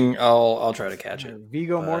streaming, I'll try to catch it.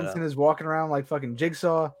 Viggo Mortensen is walking around like fucking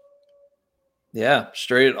Jigsaw. Yeah,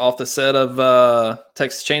 straight off the set of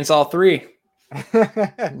Texas Chainsaw 3.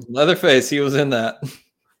 Leatherface, he was in that.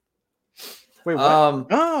 Wait,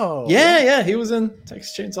 what? Yeah, he was in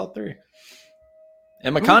Texas Chainsaw 3.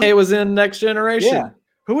 And McConaughey was in Next Generation. Yeah.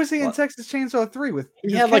 Who was he in Texas Chainsaw 3 with?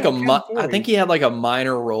 He had like I think he had like a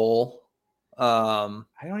minor role. I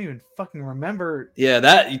don't even fucking remember. Yeah,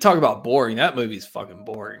 that you talk about boring. That movie's fucking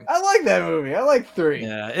boring. I like that movie. I like 3.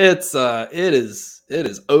 Yeah, it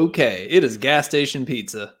is okay. It is gas station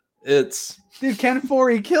pizza. Dude, Ken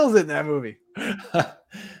Foree kills it in that movie.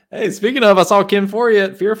 Hey, speaking of, I saw Ken Foree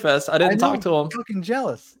at Fear Fest. I didn't talk to him. I'm fucking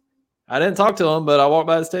jealous. I didn't talk to him, but I walked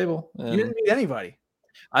by his table. You didn't meet anybody.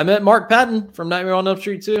 I met Mark Patton from Nightmare on Elm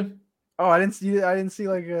Street 2. Oh, I didn't see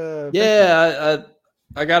like a yeah.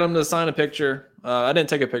 I got him to sign a picture. I didn't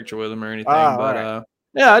take a picture with him or anything, but right.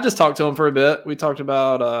 Yeah, I just talked to him for a bit. We talked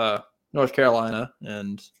about North Carolina,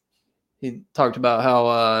 and he talked about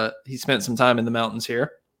how he spent some time in the mountains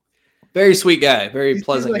here. Very sweet guy, very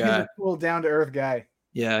pleasant guy. He's a cool, down to earth guy.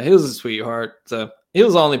 Yeah, he was a sweetheart. So he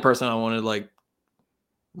was the only person I wanted, like,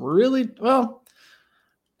 really well.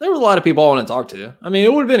 There were a lot of people I wanted to talk to. I mean,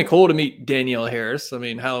 it would have been cool to meet Danielle Harris. I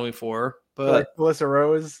mean, Halloween 4. But like Felissa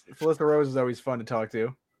Rose is always fun to talk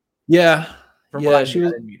to. Yeah. From what she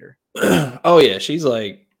was. Meet her. Oh yeah, she's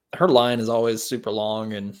like, her line is always super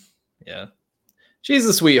long, and yeah, she's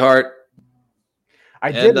a sweetheart.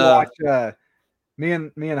 I did watch. Me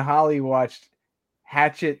and Holly watched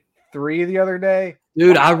Hatchet 3 the other day.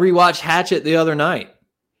 Dude, I rewatched Hatchet the other night.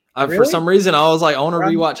 Really? For some reason, I was like, I want to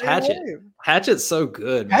rewatch Hatchet. Hatchet's so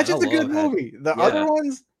good. Man. Hatchet's a good movie. The other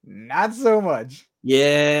ones, not so much.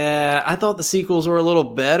 Yeah, I thought the sequels were a little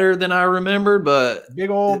better than I remembered, but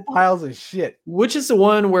big old piles of shit. Which is the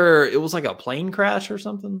one where it was like a plane crash or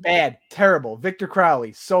something? Bad, terrible. Victor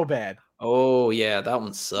Crowley, so bad. Oh yeah, that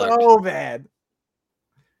one sucked. So bad.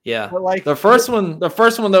 Yeah, but like the first one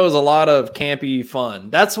though was a lot of campy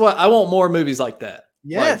fun. That's what I want, more movies like that.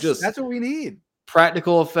 Yes, like that's what we need.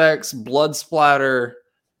 Practical effects, blood splatter,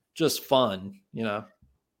 just fun. You know,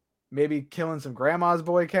 maybe killing some Grandma's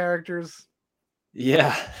Boy characters.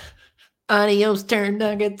 Yeah. Adios, turn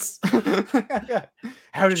nuggets.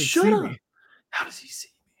 How did he see me? How does he see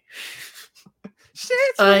me?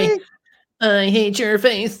 Shit, I hate your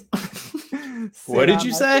face. What did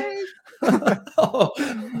you say?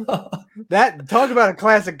 That talk about a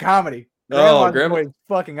classic comedy. Grandma's Boy is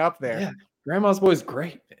fucking up there. Yeah, Grandma's Boy is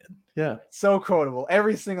great, man. Yeah, so quotable.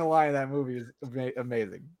 Every single line of that movie is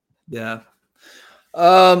amazing. Yeah.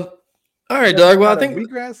 All right, Doug. Well, I think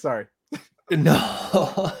wheatgrass. Sorry.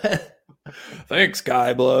 No. Thanks,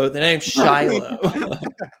 Guy Blow. The name's Shiloh.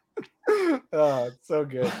 Oh, it's so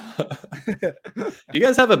good. Do you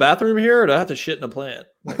guys have a bathroom here, or do I have to shit in a plant?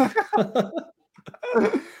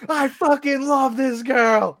 I fucking love this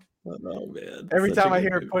girl. Oh man! Every Such a time I good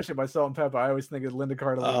hear her movie. push it by Salt and Pepper, I always think of Linda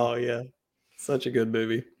Cardellini. Oh yeah, such a good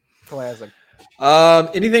movie. Classic.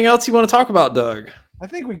 Anything else you want to talk about, Doug? I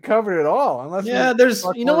think we covered it all. Unless Yeah, we there's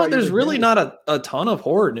talk you know more what? about There's your really business. not a ton of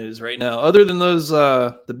horror news right now, other than those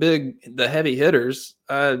the heavy hitters.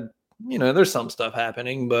 There's some stuff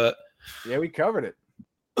happening, but Yeah, we covered it.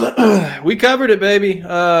 we covered it, baby.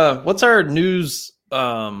 What's our news?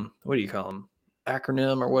 What do you call them?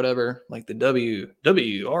 Acronym or whatever, like the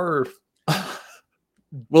WR.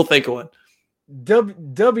 We'll think of one.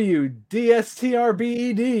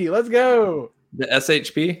 WDSTRBED. Let's go. The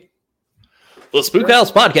SHP. The Spook House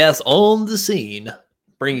Podcast on the scene,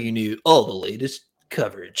 bringing you all the latest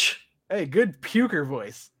coverage. Hey, good puker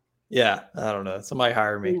voice. Yeah, I don't know. Somebody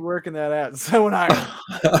hire We me. working that out. So when I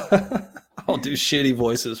I'll do shitty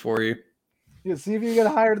voices for you. yeah, see if you get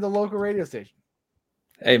hired at the local radio station.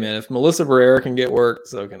 Hey man, if Melissa Barrera can get work,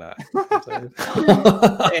 so can I.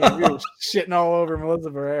 Damn, you're shitting all over Melissa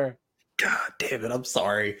Barrera. God damn it, I'm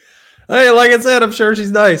sorry. Hey, like I said, I'm sure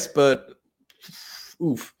she's nice, but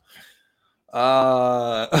oof.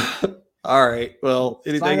 All right. Well,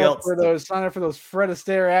 anything else? Sign up for those Fred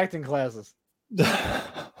Astaire acting classes.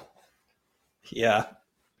 Yeah.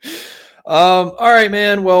 All right,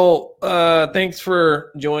 man. Well, thanks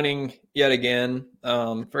for joining yet again.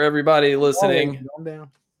 For everybody listening, Calm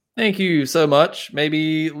down. thank you so much.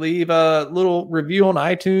 Maybe leave a little review on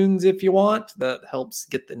iTunes if you want. That helps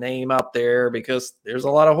get the name out there because there's a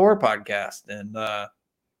lot of horror podcasts and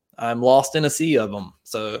I'm lost in a sea of them.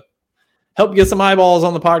 So help get some eyeballs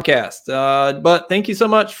on the podcast. But thank you so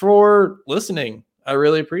much for listening. I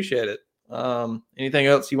really appreciate it. Anything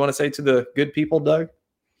else you want to say to the good people, Doug?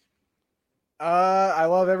 I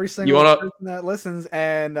love every single person that listens,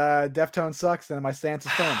 and Deftones sucks, and my stance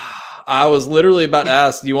is firm. I was literally about to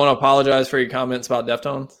ask, do you want to apologize for your comments about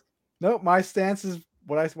Deftones? Nope, my stance is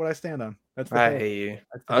what I stand on. That's the I code. hate you.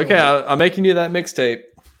 That's the Okay, code. I'm making you that mixtape.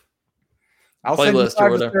 I'll send you playlist or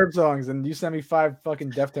 5 whatever. Disturbed songs, and you send me 5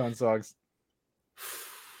 fucking Deftones songs.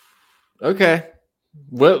 Okay.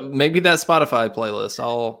 Well, maybe that Spotify playlist.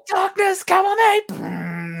 I'll Darkness, come on, mate.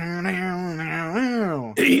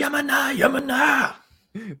 Yamana, Yamana.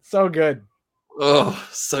 So good. Oh,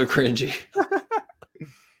 so cringy.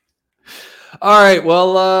 All right.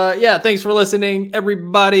 Well, yeah, thanks for listening,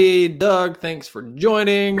 everybody. Doug, thanks for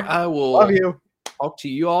joining. I will Love you. talk to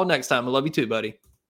you all next time. I love you too, buddy.